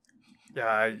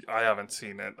 yeah, I haven't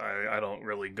seen it. I don't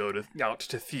really go out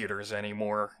to theaters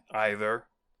anymore either.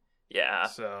 Yeah.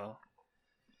 So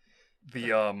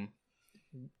the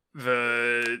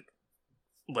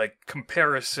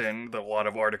comparison that a lot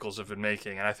of articles have been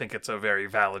making, and I think it's a very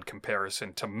valid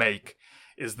comparison to make,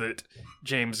 is that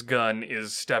James Gunn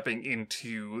is stepping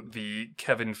into the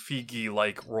Kevin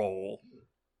Feige-like role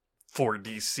for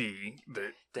DC.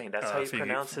 Dang, that's how you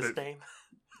pronounce his name?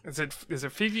 Is it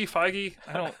Feige?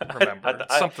 I don't remember.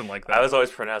 Something like that. I was always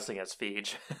pronouncing it as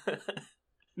Feige.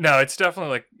 No, it's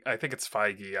definitely I think it's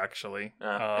Feige, actually.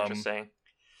 Interesting.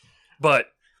 But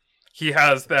he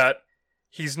has that,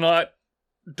 he's not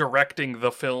directing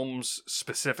the films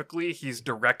specifically, he's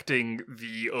directing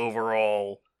the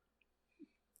overall,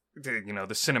 the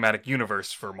cinematic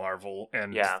universe for Marvel,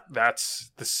 and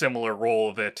that's the similar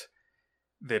role that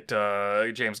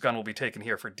James Gunn will be taking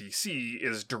here for DC,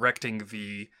 is directing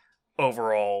the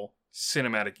overall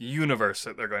cinematic universe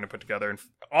that they're going to put together. And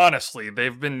honestly,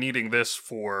 they've been needing this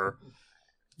for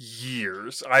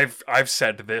years. I've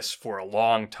said this for a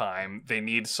long time. They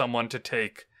need someone to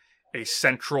take a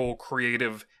central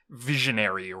creative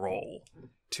visionary role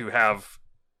to have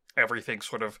everything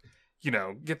sort of,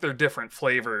 get their different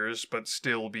flavors but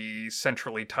still be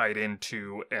centrally tied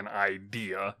into an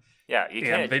idea. Yeah,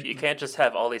 you can't just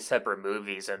have all these separate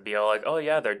movies and be all like, oh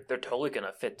yeah, they're totally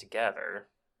gonna fit together.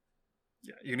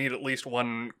 Yeah, you need at least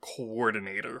one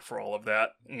coordinator for all of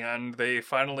that, and they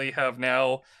finally have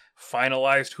now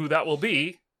finalized who that will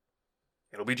be.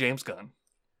 It'll be James Gunn.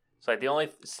 So the only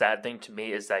sad thing to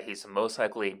me is that he's most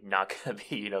likely not going to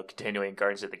be, continuing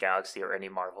Guardians of the Galaxy or any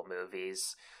Marvel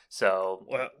movies. So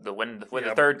when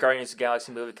the third Guardians of the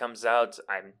Galaxy movie comes out,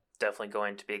 I'm definitely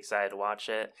going to be excited to watch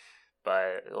it.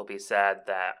 But it'll be sad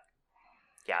that,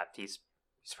 he's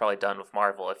probably done with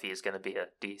Marvel if he's going to be a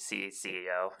DC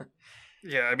CEO.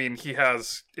 Yeah, I mean, he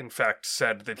has, in fact,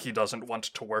 said that he doesn't want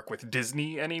to work with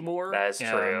Disney anymore. That is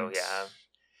true, yeah.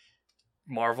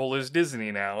 Marvel is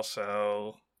Disney now,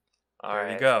 so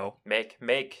there you go. Make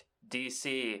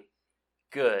DC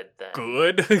good, then.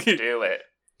 Good? Do it.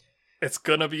 It's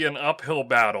gonna be an uphill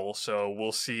battle, so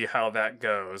we'll see how that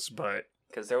goes, but...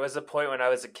 Because there was a point when I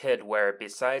was a kid where,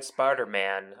 besides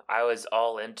Spider-Man, I was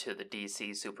all into the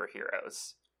DC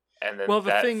superheroes. And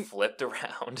then flipped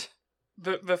around.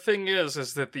 The thing is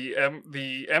that the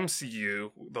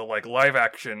MCU, the live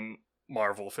action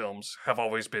Marvel films, have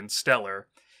always been stellar,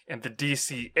 and the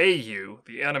DCAU,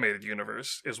 the animated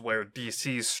universe, is where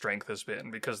DC's strength has been,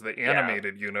 because the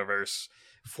animated universe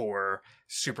for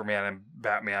Superman and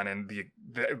Batman and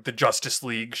the Justice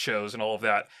League shows and all of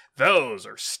that, those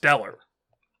are stellar.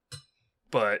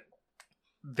 But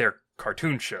they're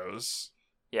cartoon shows.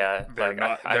 Yeah, they're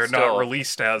not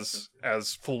released as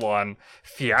full-on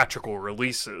theatrical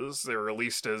releases. They're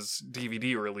released as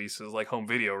DVD releases, like home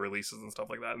video releases and stuff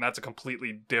like that. And that's a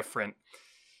completely different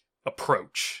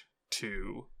approach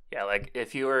to... Yeah, like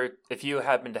if you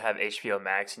happen to have HBO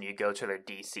Max and you go to their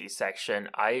DC section,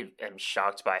 I am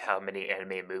shocked by how many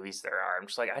animated movies there are. I'm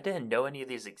just like, I didn't know any of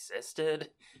these existed.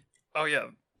 Oh yeah,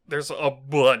 there's a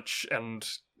bunch, and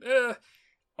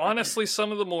honestly,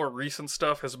 some of the more recent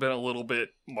stuff has been a little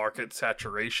bit market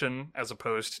saturation, as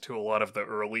opposed to a lot of the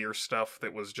earlier stuff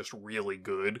that was just really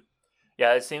good.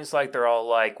 Yeah, it seems like they're all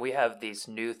like, we have these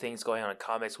new things going on in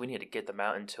comics, we need to get them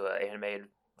out into an animated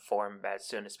form as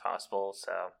soon as possible,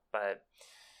 but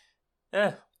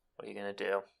what are you gonna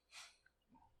do?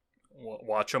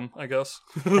 Watch them, I guess.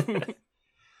 Oh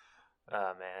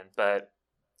man, but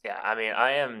yeah, I mean,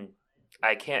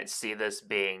 I can't see this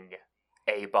being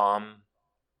a bomb.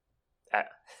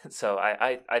 So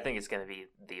I think it's gonna be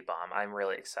the bomb. I'm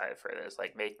really excited for this.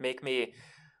 Like, make me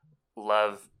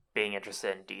love being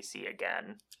interested in DC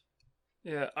again.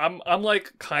 Yeah, I'm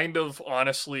like, kind of,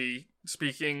 honestly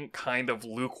speaking, kind of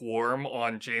lukewarm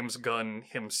on James Gunn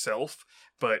himself,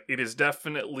 but it is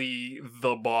definitely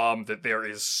the bomb that there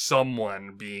is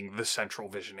someone being the central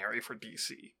visionary for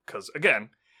DC. Because, again,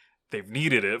 they've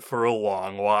needed it for a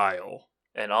long while.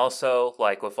 And also,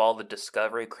 like, with all the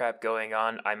Discovery crap going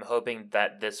on, I'm hoping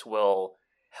that this will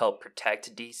help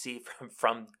protect DC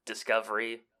from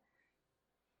Discovery.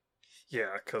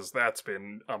 Yeah, because that's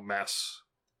been a mess.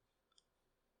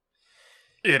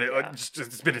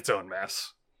 It's been its own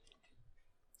mess.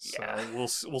 So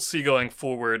we'll see going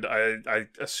forward. I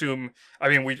assume. I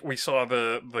mean, we saw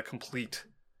the complete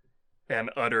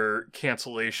and utter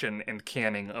cancellation and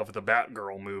canning of the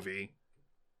Batgirl movie,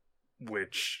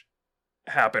 which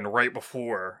happened right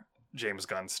before James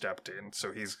Gunn stepped in.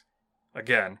 So he's,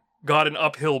 again, got an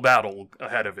uphill battle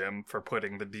ahead of him for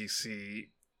putting the DC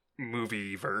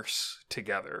movie verse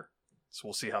together. So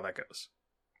we'll see how that goes.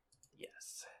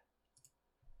 Yes.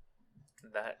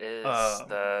 That is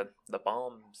the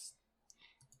bombs.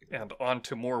 And on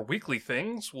to more weekly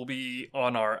things. We'll be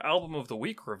on our Album of the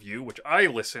Week review, which I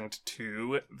listened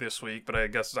to this week, but I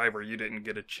guess, Zyber, you didn't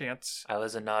get a chance. I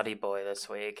was a naughty boy this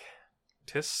week.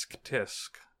 Tisk,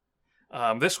 tisk.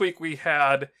 This week we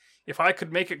had If I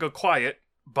Could Make It Go Quiet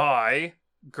by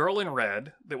Girl in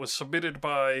Red, that was submitted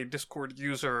by Discord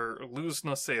user Luz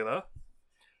Noceda.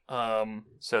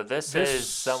 So this is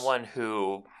someone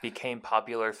who became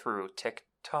popular through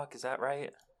TikTok, is that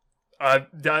right?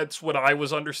 That's what I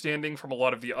was understanding from a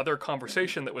lot of the other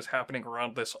conversation that was happening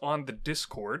around this on the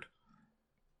Discord.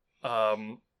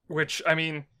 Which, I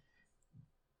mean,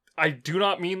 I do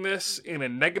not mean this in a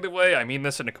negative way. I mean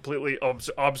this in a completely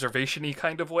observation-y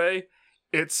kind of way.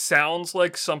 It sounds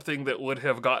like something that would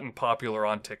have gotten popular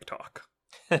on TikTok.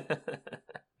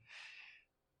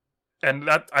 And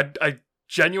that, I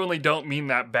genuinely don't mean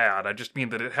that bad. I just mean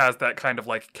that it has that kind of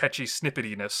like catchy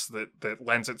snippetiness that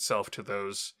lends itself to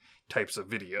those types of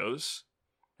videos.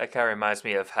 That kind of reminds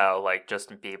me of how like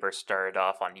Justin Bieber started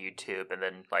off on YouTube and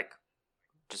then like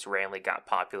just randomly got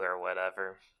popular or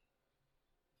whatever.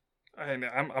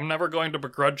 I'm never going to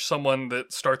begrudge someone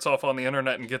that starts off on the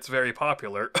internet and gets very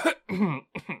popular.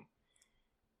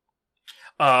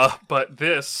 But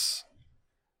this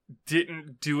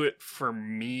didn't do it for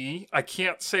me. I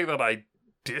can't say that I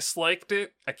disliked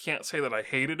it. I can't say that I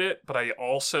hated it, but I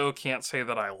also can't say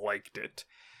that I liked it.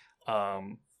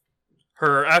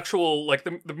 Her actual, like,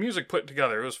 the music put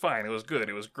together, it was fine. It was good.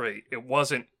 It was great. It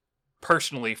wasn't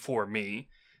personally for me.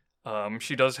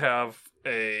 She does have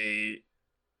a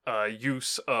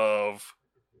use of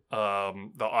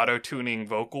the auto-tuning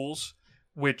vocals,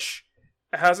 which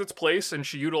has its place, and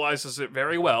she utilizes it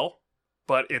very well,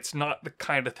 but it's not the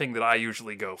kind of thing that I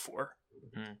usually go for.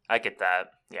 I get that,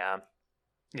 yeah.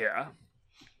 Yeah.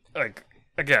 Like,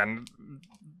 again,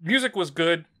 music was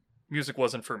good, music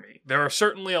wasn't for me. There are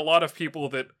certainly a lot of people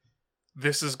that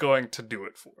this is going to do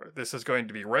it for. This is going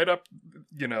to be right up,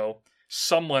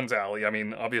 someone's alley. I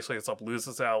mean, obviously it's up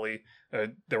Luz's alley.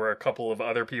 There were a couple of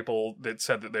other people that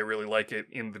said that they really like it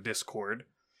in the Discord.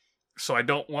 So I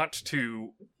don't want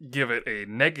to give it a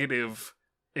negative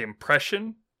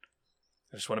impression.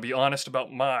 I just want to be honest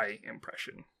about my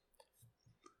impression.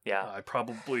 Yeah. I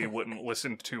probably wouldn't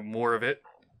listen to more of it.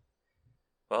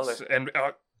 Well, and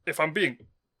if I'm being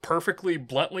perfectly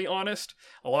bluntly honest,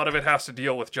 a lot of it has to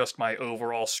deal with just my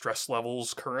overall stress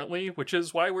levels currently, which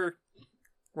is why we're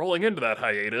rolling into that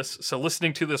hiatus. So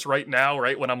listening to this right now,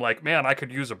 right when I'm like, man, I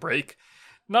could use a break.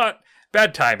 Not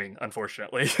bad timing,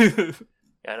 unfortunately.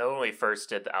 I know when we first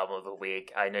did the album of the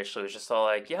week, I initially was just all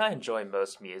like, yeah, I enjoy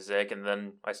most music. And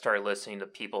then I started listening to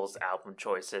people's album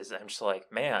choices. And I'm just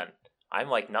like, man, I'm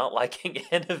like not liking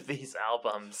any of these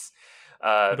albums.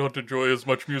 I don't enjoy as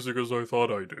much music as I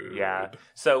thought I did. Yeah.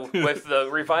 So with the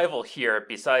revival here,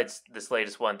 besides this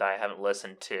latest one that I haven't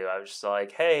listened to, I was just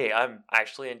like, hey, I'm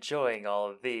actually enjoying all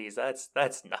of these. That's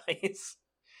nice.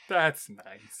 That's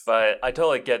nice. But I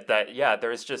totally get that, yeah,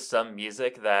 there's just some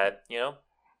music that,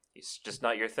 it's just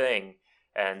not your thing.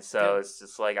 And so It's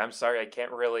just like, I'm sorry, I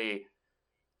can't really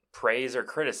praise or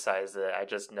criticize it. I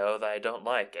just know that I don't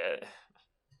like it.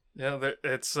 Yeah,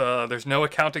 there's no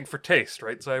accounting for taste,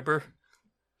 right, Zyber?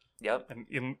 Yep.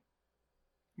 And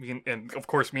of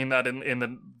course mean that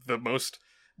in the most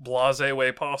blasé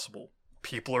way possible.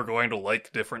 People are going to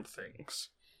like different things.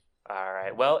 All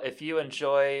right. Well, if you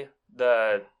enjoy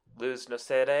the Luz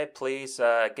Noceda, please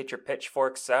get your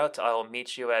pitchforks out. I'll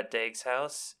meet you at Daig's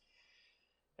house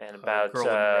in about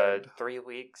 3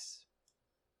 weeks.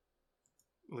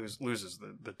 Luz is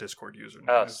the Discord username.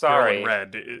 Oh, sorry. Girl in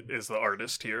Red is the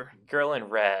artist here. Girl in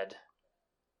Red.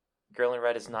 Girl in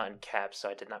Red is not in caps, so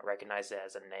I did not recognize it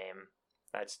as a name.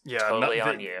 That's totally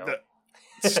on you.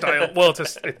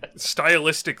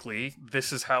 Stylistically,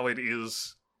 this is how it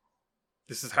is.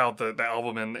 This is how the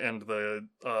album and the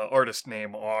artist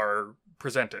name are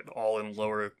presented, all in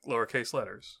lowercase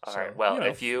letters. All right. Well,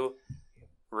 if you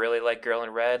really like Girl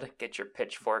in Red, get your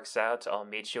pitchforks out. I'll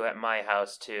meet you at my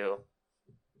house to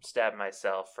stab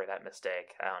myself for that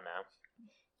mistake. I don't know.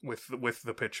 With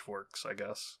the pitchforks, I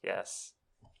guess. Yes.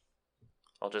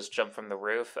 I'll just jump from the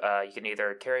roof. You can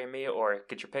either carry me or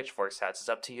get your pitchforks out. It's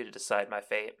up to you to decide my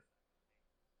fate.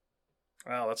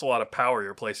 Wow, that's a lot of power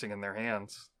you're placing in their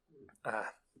hands. I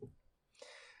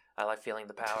like feeling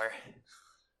the power.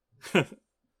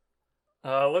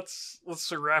 Let's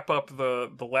wrap up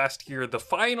the last year. The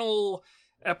final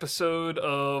episode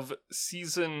of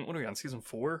season... What are we on, season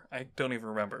 4? I don't even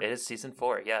remember. It is season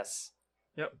 4, yes.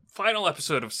 Yep. Final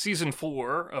episode of season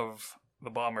 4 of the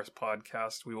Bombers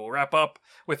podcast. We will wrap up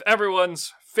with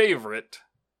everyone's favorite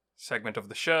segment of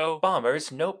the show.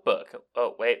 Bombers Notebook.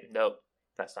 Oh, wait, nope.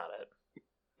 That's not it.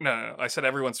 No. I said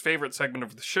everyone's favorite segment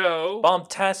of the show.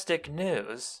 Bombastic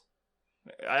news.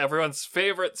 Everyone's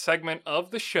favorite segment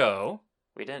of the show.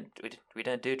 We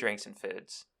didn't do drinks and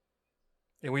foods.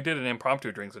 And we did an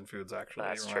impromptu drinks and foods, actually.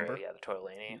 That's remember? true. Yeah, the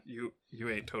tortellini. You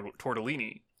ate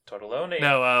tortellini. Tortelloni.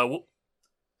 No,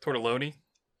 tortelloni.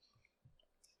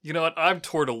 You know what? I'm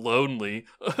tortellonely.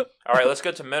 All right, let's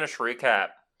go to Minish recap.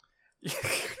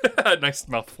 Nice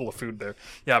mouthful of food there.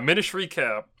 Yeah, Minish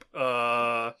recap.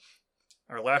 Our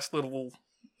last little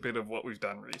bit of what we've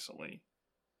done recently.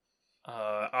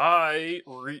 I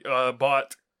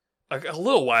bought a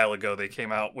little while ago. They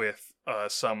came out with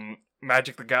some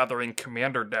Magic the Gathering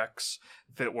commander decks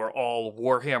that were all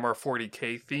Warhammer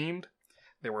 40k themed.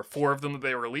 There were 4 of them that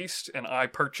they released, and I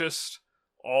purchased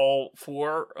all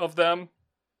 4 of them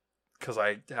because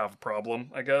I have a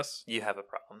problem, I guess. You have a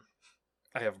problem.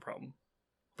 I have a problem.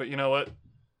 But you know what?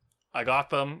 I got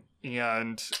them,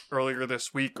 and earlier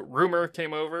this week, Rumor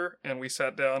came over, and we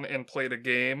sat down and played a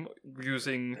game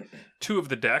using 2 of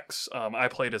the decks. I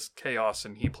played as Chaos,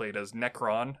 and he played as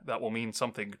Necron. That will mean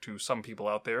something to some people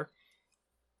out there.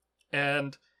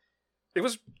 And it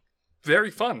was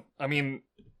very fun. I mean,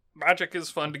 Magic is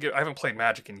fun to get... I haven't played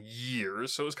Magic in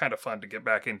years, so it was kind of fun to get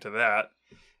back into that.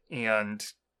 And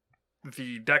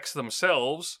the decks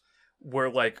themselves were,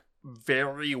 like,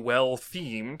 very well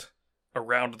themed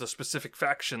around the specific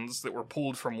factions that were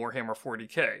pulled from Warhammer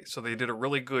 40k. So they did a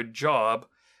really good job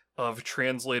of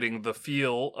translating the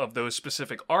feel of those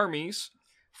specific armies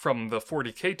from the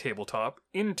 40k tabletop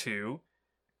into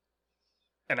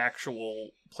an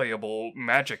actual playable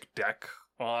Magic deck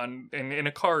in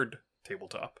a card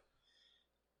tabletop.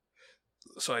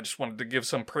 So I just wanted to give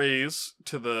some praise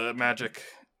to the Magic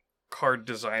card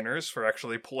designers for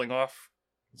actually pulling off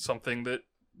something that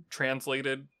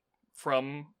translated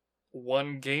from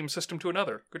one game system to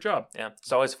another. Good job. Yeah,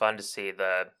 it's always fun to see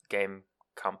the game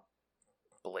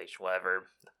compilation, whatever.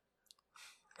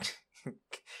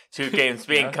 2 games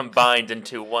being combined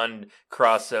into one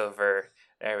crossover.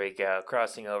 There we go,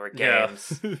 crossing over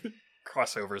games. Yeah.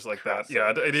 Crossovers like that.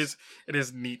 Yeah, it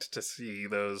is neat to see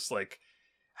those, like,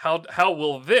 how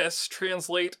will this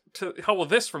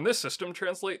from this system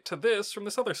translate to this from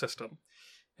this other system?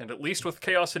 And at least with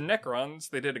Chaos and Necrons,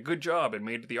 they did a good job and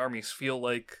made the armies feel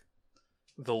like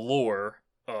the lore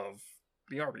of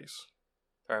the armies.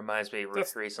 It reminds me,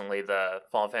 recently the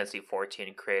Final Fantasy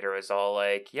XIV creator was all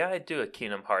like, yeah, I'd do a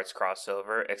Kingdom Hearts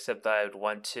crossover, except that I would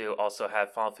want to also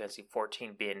have Final Fantasy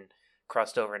XIV being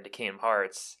crossed over into Kingdom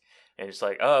Hearts. And it's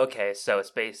like, oh, okay, so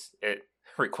it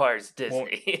requires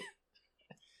Disney. Well,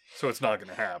 so it's not going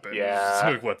to happen. Yeah.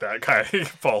 That's what that kind of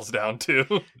falls down to.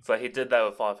 It's like he did that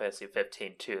with Final Fantasy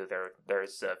 15 too.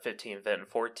 There's 15 event in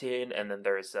 14, and then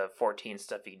there's 14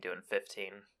 stuff you can do in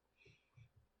 15.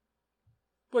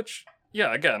 Which,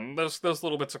 yeah, again, those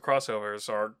little bits of crossovers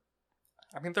are,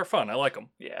 I mean, they're fun. I like them.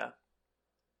 Yeah.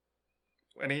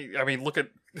 Look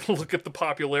at the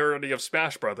popularity of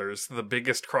Smash Brothers, the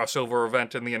biggest crossover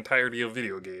event in the entirety of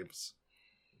video games.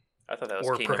 I thought that was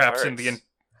or Kingdom perhaps Hearts.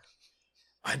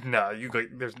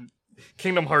 There's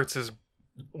Kingdom Hearts is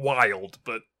wild,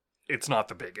 but it's not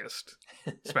the biggest.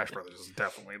 Smash Brothers is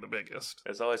definitely the biggest.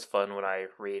 It's always fun when I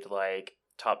read like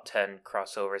top 10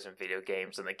 crossovers in video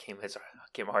games, and the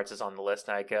Kingdom Hearts is on the list,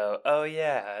 and I go, "Oh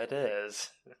yeah, it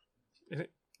is."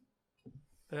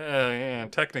 Yeah,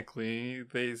 technically,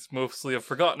 they mostly have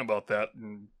forgotten about that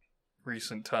in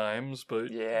recent times,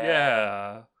 but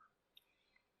yeah.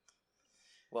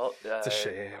 Well, it's a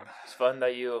shame. It's fun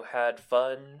that you had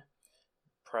fun.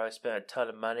 Probably spent a ton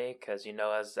of money, because, you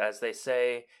know, as they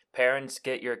say, parents,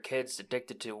 get your kids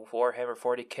addicted to Warhammer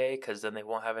 40k, because then they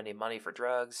won't have any money for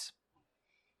drugs.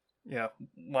 Yeah,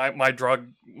 my drug...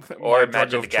 Or my Magic drug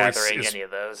the of choice Gathering, is, any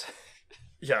of those.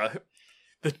 Yeah,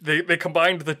 they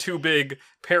combined the 2 big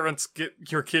parents get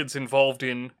your kids involved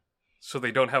in so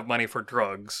they don't have money for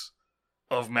drugs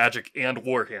of Magic and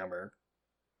Warhammer.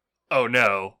 Oh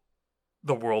no,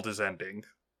 the world is ending.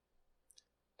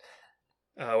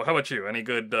 How about you? Any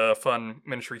good fun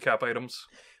Minish recap items?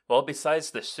 Well,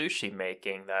 besides the sushi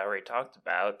making that I already talked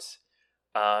about,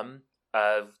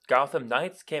 Gotham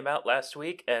Knights came out last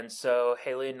week, and so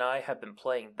Haley and I have been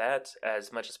playing that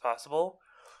as much as possible.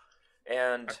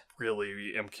 And I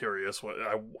really am curious.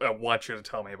 I want you to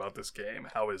tell me about this game.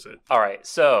 How is it? All right,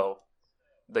 so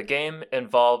the game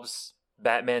involves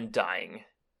Batman dying.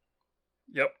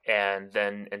 Yep. And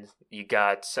then you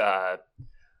got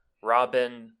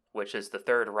Robin, which is the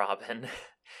third Robin,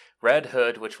 Red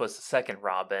Hood, which was the second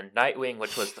Robin, Nightwing,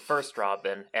 which was the first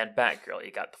Robin, and Batgirl.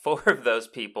 You got the 4 of those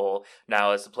people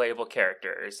now as the playable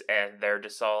characters, and they're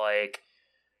just all like,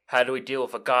 how do we deal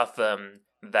with a Gotham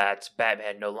that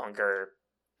Batman no longer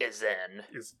is in.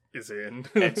 Is in.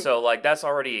 And so, like, that's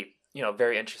already,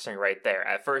 very interesting right there.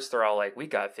 At first, they're all like, we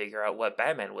gotta figure out what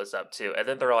Batman was up to. And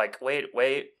then they're like, wait,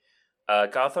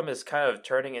 Gotham is kind of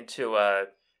turning into a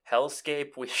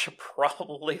hellscape. We should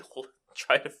probably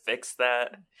try to fix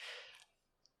that.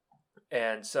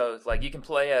 And so, like, you can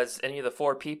play as any of the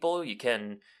 4 people. You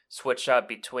can switch up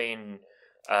between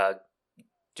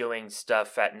doing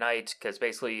stuff at night, because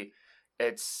basically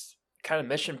it's kind of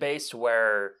mission-based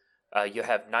where you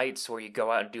have nights where you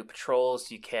go out and do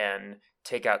patrols. You can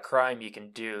take out crime. You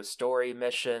can do story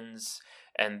missions.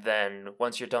 And then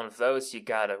once you're done with those, you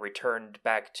gotta return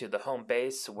back to the home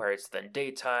base where it's then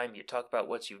daytime. You talk about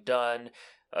what you've done,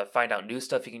 find out new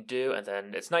stuff you can do, and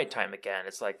then it's nighttime again.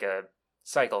 It's like a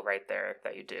cycle right there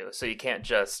that you do. So you can't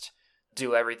just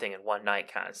do everything in one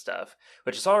night kind of stuff,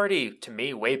 which is already, to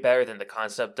me, way better than the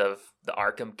concept of the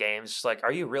Arkham games. Just like,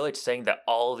 are you really saying that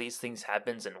all these things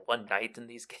happens in one night in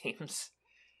these games?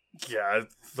 Yeah,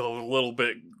 it's a little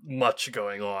bit much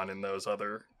going on in those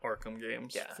other Arkham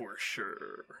games, Yeah. for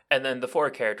sure. And then the 4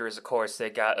 characters, of course, they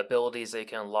got abilities they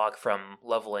can unlock from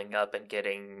leveling up and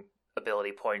getting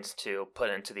ability points to put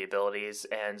into the abilities,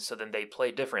 and so then they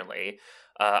play differently.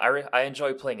 I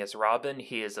enjoy playing as Robin.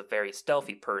 He is a very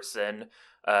stealthy person.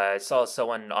 I saw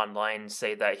someone online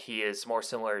say that he is more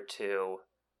similar to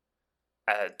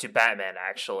Batman,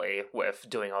 actually, with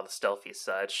doing all the stealthy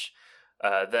such.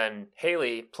 Then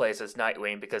Haley plays as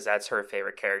Nightwing because that's her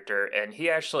favorite character, and he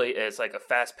actually is like a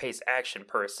fast-paced action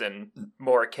person,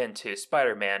 more akin to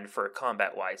Spider-Man for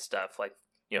combat-wise stuff, like,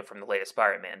 from the latest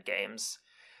Spider-Man games.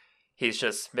 He's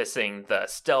just missing the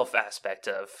stealth aspect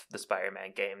of the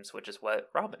Spider-Man games, which is what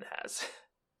Robin has.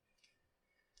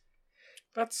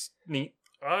 That's neat.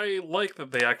 I like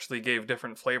that they actually gave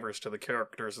different flavors to the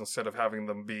characters instead of having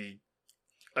them be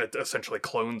essentially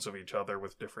clones of each other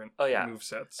with different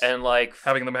movesets. And like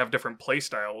having them have different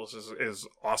playstyles is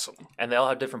awesome. And they all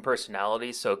have different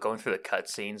personalities, so going through the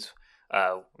cutscenes,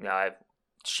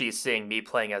 she's seeing me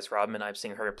playing as Robin, I'm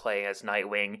seeing her playing as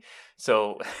Nightwing.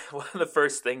 So one of the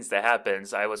first things that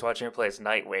happens, I was watching her play as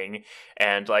Nightwing,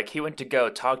 and like he went to go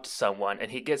talk to someone,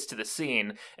 and he gets to the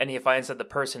scene, and he finds that the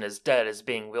person is dead, is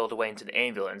being wheeled away into the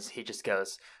ambulance. He just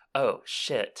goes, "Oh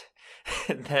shit!"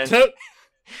 and then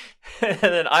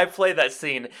I play that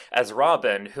scene as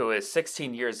Robin, who is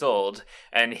 16 years old,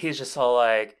 and he's just all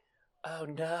like, "Oh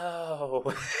no."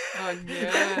 Oh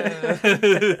yeah.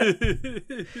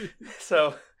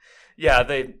 So, yeah,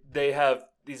 they have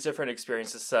these different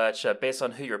experiences such. Based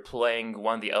on who you're playing,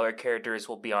 one of the other characters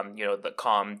will be on, the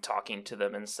comm talking to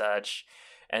them and such.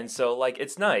 And so, like,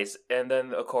 it's nice. And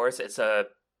then, of course, it's a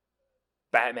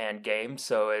Batman game,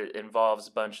 so it involves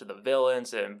a bunch of the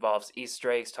villains. It involves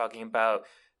Easter eggs talking about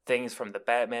things from the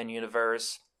Batman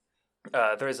universe.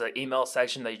 There's an email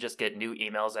section that you just get new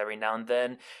emails every now and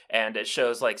then, and it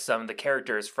shows like some of the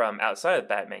characters from outside of the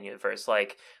Batman universe.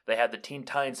 Like they had the Teen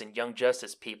Titans and Young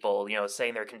Justice people,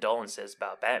 saying their condolences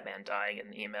about Batman dying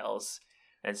in emails.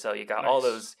 And so you got all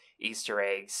those Easter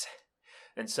eggs.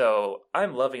 And so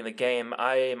I'm loving the game.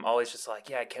 I'm always just like,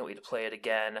 yeah, I can't wait to play it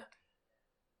again.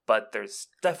 But there's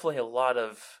definitely a lot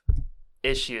of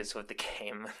issues with the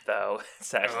game, though,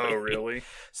 sadly. Oh, really?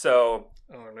 So,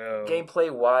 oh no.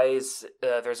 Gameplay-wise,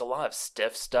 there's a lot of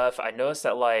stiff stuff. I noticed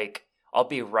that, like, I'll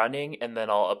be running, and then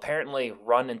I'll apparently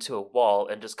run into a wall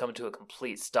and just come to a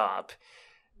complete stop.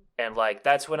 And, like,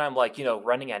 that's when I'm, like,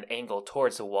 running at an angle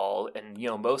towards the wall. And,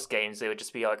 most games, they would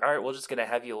just be like, all right, we're just going to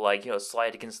have you, like,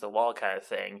 slide against the wall kind of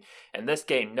thing. And this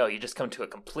game, no, you just come to a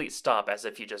complete stop as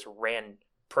if you just ran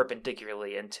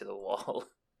perpendicularly into the wall.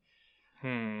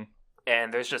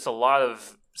 And there's just a lot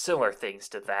of similar things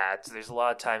to that. There's a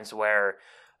lot of times where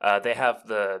they have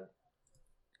the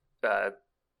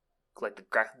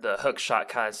the hook shot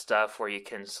kind of stuff where you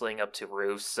can sling up to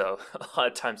roofs. So a lot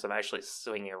of times I'm actually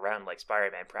swinging around like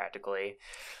Spider-Man practically.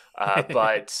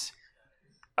 But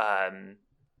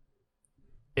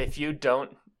if you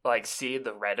don't like see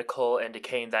the reticle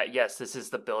indicating that yes, this is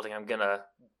the building I'm gonna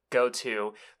go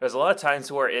to, there's a lot of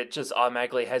times where it just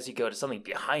automatically has you go to something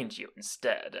behind you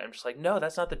instead. I'm just like, no,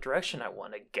 that's not the direction I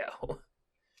want to go.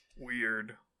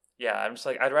 Weird. Yeah, I'm just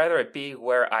like, I'd rather it be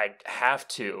where I have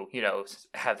to,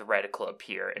 have the reticle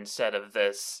appear instead of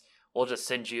this, we'll just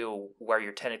send you where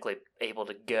you're technically able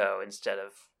to go instead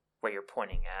of where you're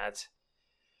pointing at.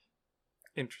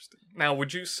 Interesting. Now,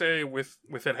 would you say with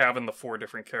it having the 4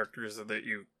 different characters that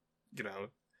you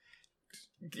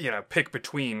pick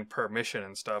between per mission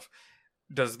and stuff,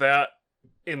 does that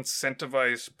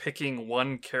incentivize picking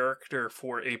one character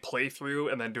for a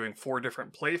playthrough and then doing 4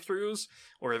 different playthroughs,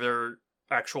 or are there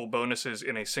actual bonuses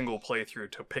in a single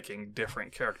playthrough to picking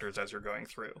different characters as you're going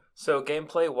through? So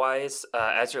gameplay-wise,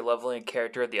 as you're leveling a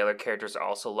character, the other characters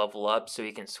also level up, so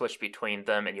you can switch between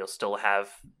them, and you'll still have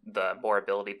the more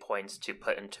ability points to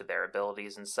put into their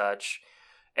abilities and such.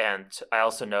 And I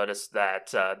also noticed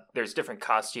that there's different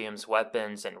costumes,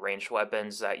 weapons, and ranged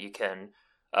weapons that you can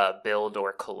build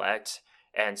or collect.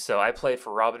 And so I played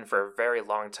for Robin for a very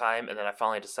long time, and then I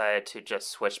finally decided to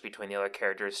just switch between the other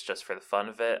characters just for the fun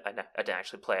of it. I didn't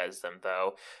actually play as them,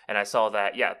 though. And I saw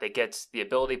that, yeah, they get the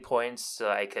ability points, so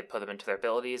I could put them into their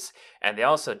abilities. And they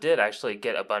also did actually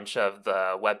get a bunch of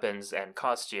the weapons and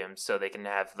costumes, so they can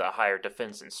have the higher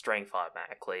defense and strength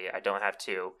automatically. I don't have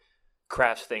to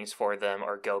craft things for them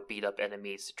or go beat up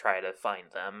enemies to try to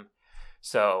find them.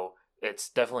 So it's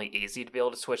definitely easy to be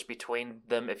able to switch between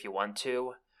them if you want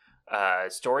to.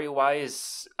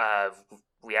 Story-wise,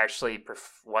 we actually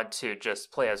want to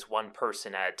just play as one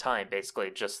person at a time,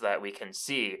 basically, just so that we can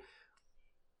see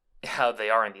how they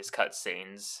are in these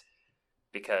cutscenes.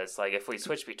 Because, like, if we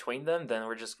switch between them, then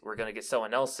we're gonna get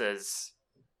someone else's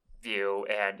view,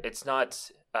 and it's not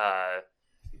a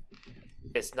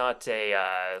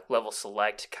level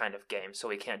select kind of game, so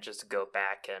we can't just go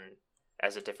back and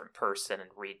as a different person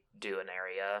and redo an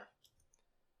area.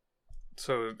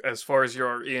 So, as far as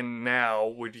you're in now,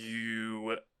 would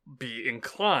you be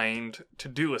inclined to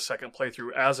do a second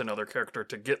playthrough as another character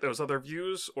to get those other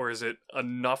views, or is it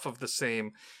enough of the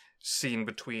same scene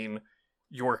between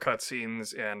your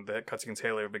cutscenes and the cutscenes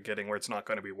Haley have been getting where it's not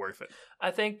going to be worth it? I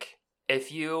think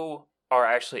if you are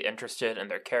actually interested in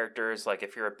their characters, like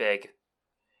if you're a big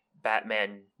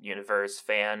Batman universe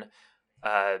fan,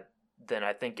 then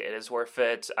I think it is worth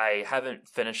it. I haven't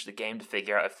finished the game to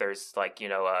figure out if there's, like, you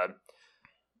know,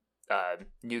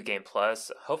 New Game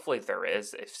Plus. Hopefully there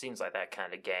is. It seems like that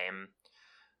kind of game.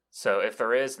 So if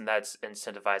there is, then that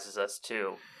incentivizes us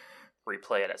to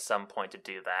replay it at some point to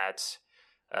do that.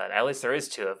 At least there is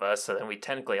two of us, so then we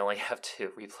technically only have to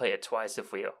replay it twice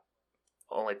if we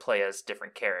only play as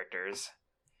different characters.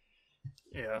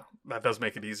 Yeah, that does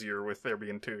make it easier with there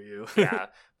being two of you. Yeah,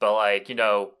 but, like, you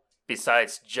know,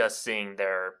 besides just seeing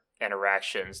their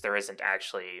interactions, there isn't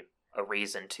actually a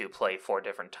reason to play 4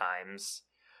 different times.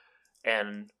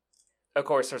 And, of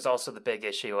course, there's also the big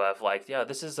issue of, like, yeah,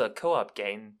 this is a co-op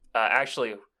game.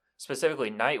 Actually,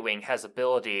 specifically, Nightwing has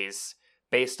abilities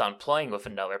based on playing with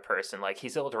another person. Like,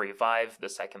 he's able to revive the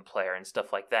second player and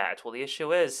stuff like that. Well, the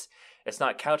issue is, it's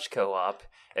not couch co-op,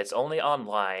 it's only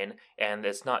online, and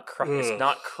it's not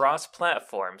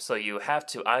cross-platform, so you have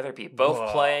to either be both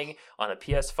playing on a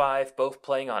PS5, both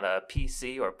playing on a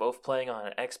PC, or both playing on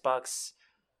an Xbox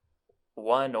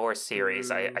One or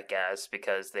Series, I guess,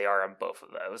 because they are on both of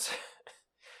those.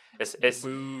 It's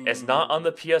not on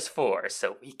the PS4,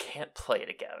 so we can't play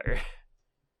together.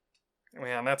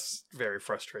 Man, that's very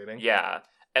frustrating. Yeah,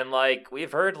 and, like,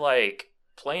 we've heard, like,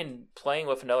 playing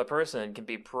with another person can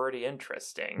be pretty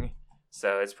interesting.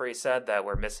 So it's pretty sad that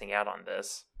we're missing out on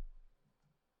this.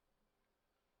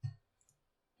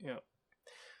 Yeah.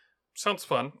 Sounds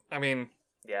fun. I mean,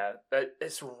 yeah, but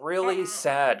it's really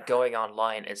sad going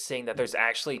online and seeing that there's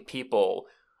actually people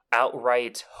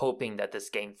outright hoping that this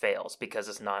game fails because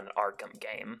it's not an Arkham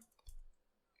game.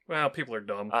 Well, people are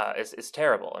dumb. It's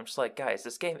terrible. I'm just like, guys,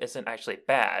 this game isn't actually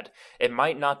bad. It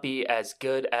might not be as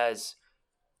good as...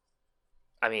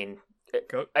 I mean,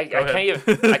 I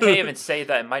can't even say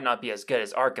that it might not be as good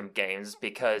as Arkham games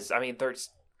because, I mean,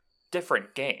 there's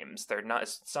different games.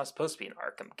 It's not supposed to be an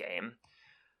Arkham game.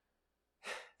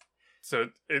 So,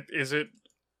 is it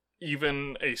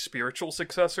even a spiritual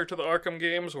successor to the Arkham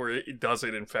games, or does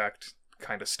it, in fact,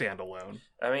 kind of stand alone?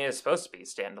 I mean, it's supposed to be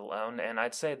standalone, and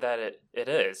I'd say that it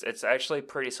is. It's actually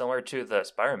pretty similar to the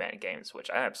Spider-Man games, which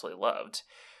I absolutely loved.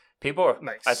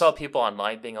 Nice. I saw people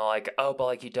online being all like, oh, but,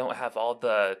 like, you don't have all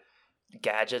the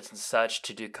gadgets and such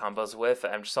to do combos with.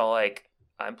 I'm just all like,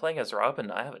 I'm playing as Robin,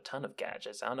 I have a ton of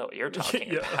gadgets. I don't know what you're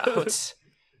talking about.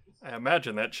 I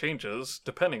imagine that changes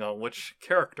depending on which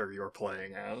character you're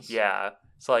playing as. Yeah.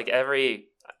 So, like, every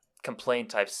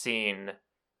complaint I've seen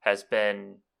has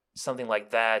been something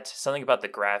like that. Something about the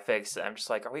graphics. I'm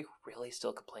just like, are we really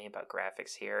still complaining about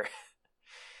graphics here?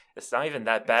 It's not even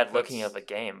that bad looking of a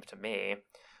game to me.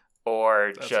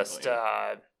 Or just,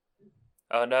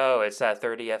 oh no, it's at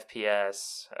 30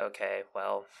 FPS. Okay,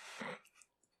 well.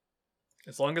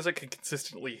 As long as it can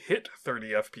consistently hit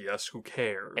 30 FPS, who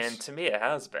cares? And to me, it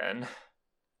has been.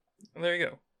 And there you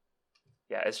go.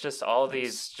 Yeah, it's just all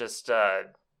these just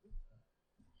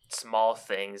small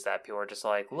things that people are just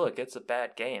like, look, it's a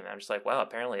bad game. I'm just like, wow,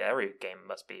 apparently every game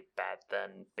must be bad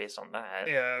then, based on that.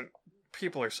 Yeah,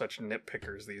 people are such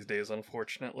nitpickers these days,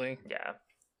 unfortunately. Yeah.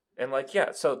 And like,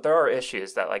 yeah, so there are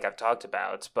issues that like I've talked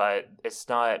about, but it's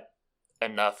not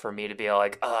enough for me to be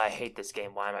like, oh, I hate this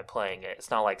game. Why am I playing it?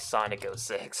 It's not like Sonic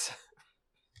 06.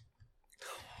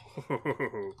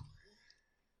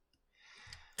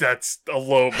 That's a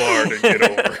low bar to get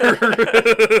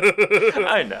over.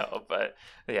 I know, but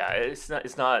yeah, it's not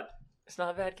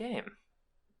a bad game.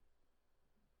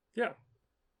 Yeah.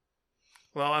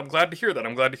 Well, I'm glad to hear that.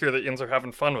 I'm glad to hear that yins are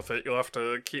having fun with it. You'll have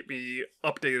to keep me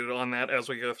updated on that as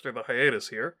we go through the hiatus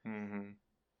here. Mm-hmm.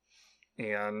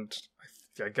 And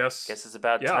I guess it's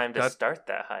about time to start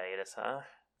that hiatus, huh?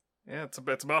 Yeah, it's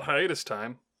about hiatus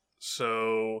time.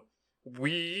 So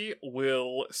we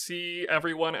will see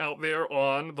everyone out there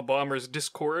on the Bombers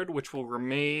Discord, which will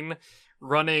remain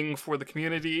running for the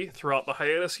community throughout the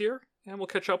hiatus here. And we'll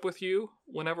catch up with you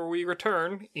whenever we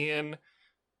return in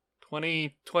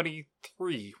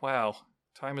 2023. Wow,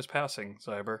 time is passing,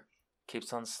 Zyber.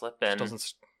 Keeps on slipping.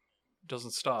 Doesn't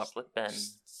stop.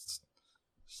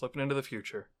 Slipping into the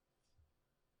future.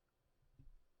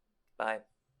 Bye.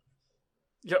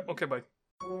 Yep, okay, bye.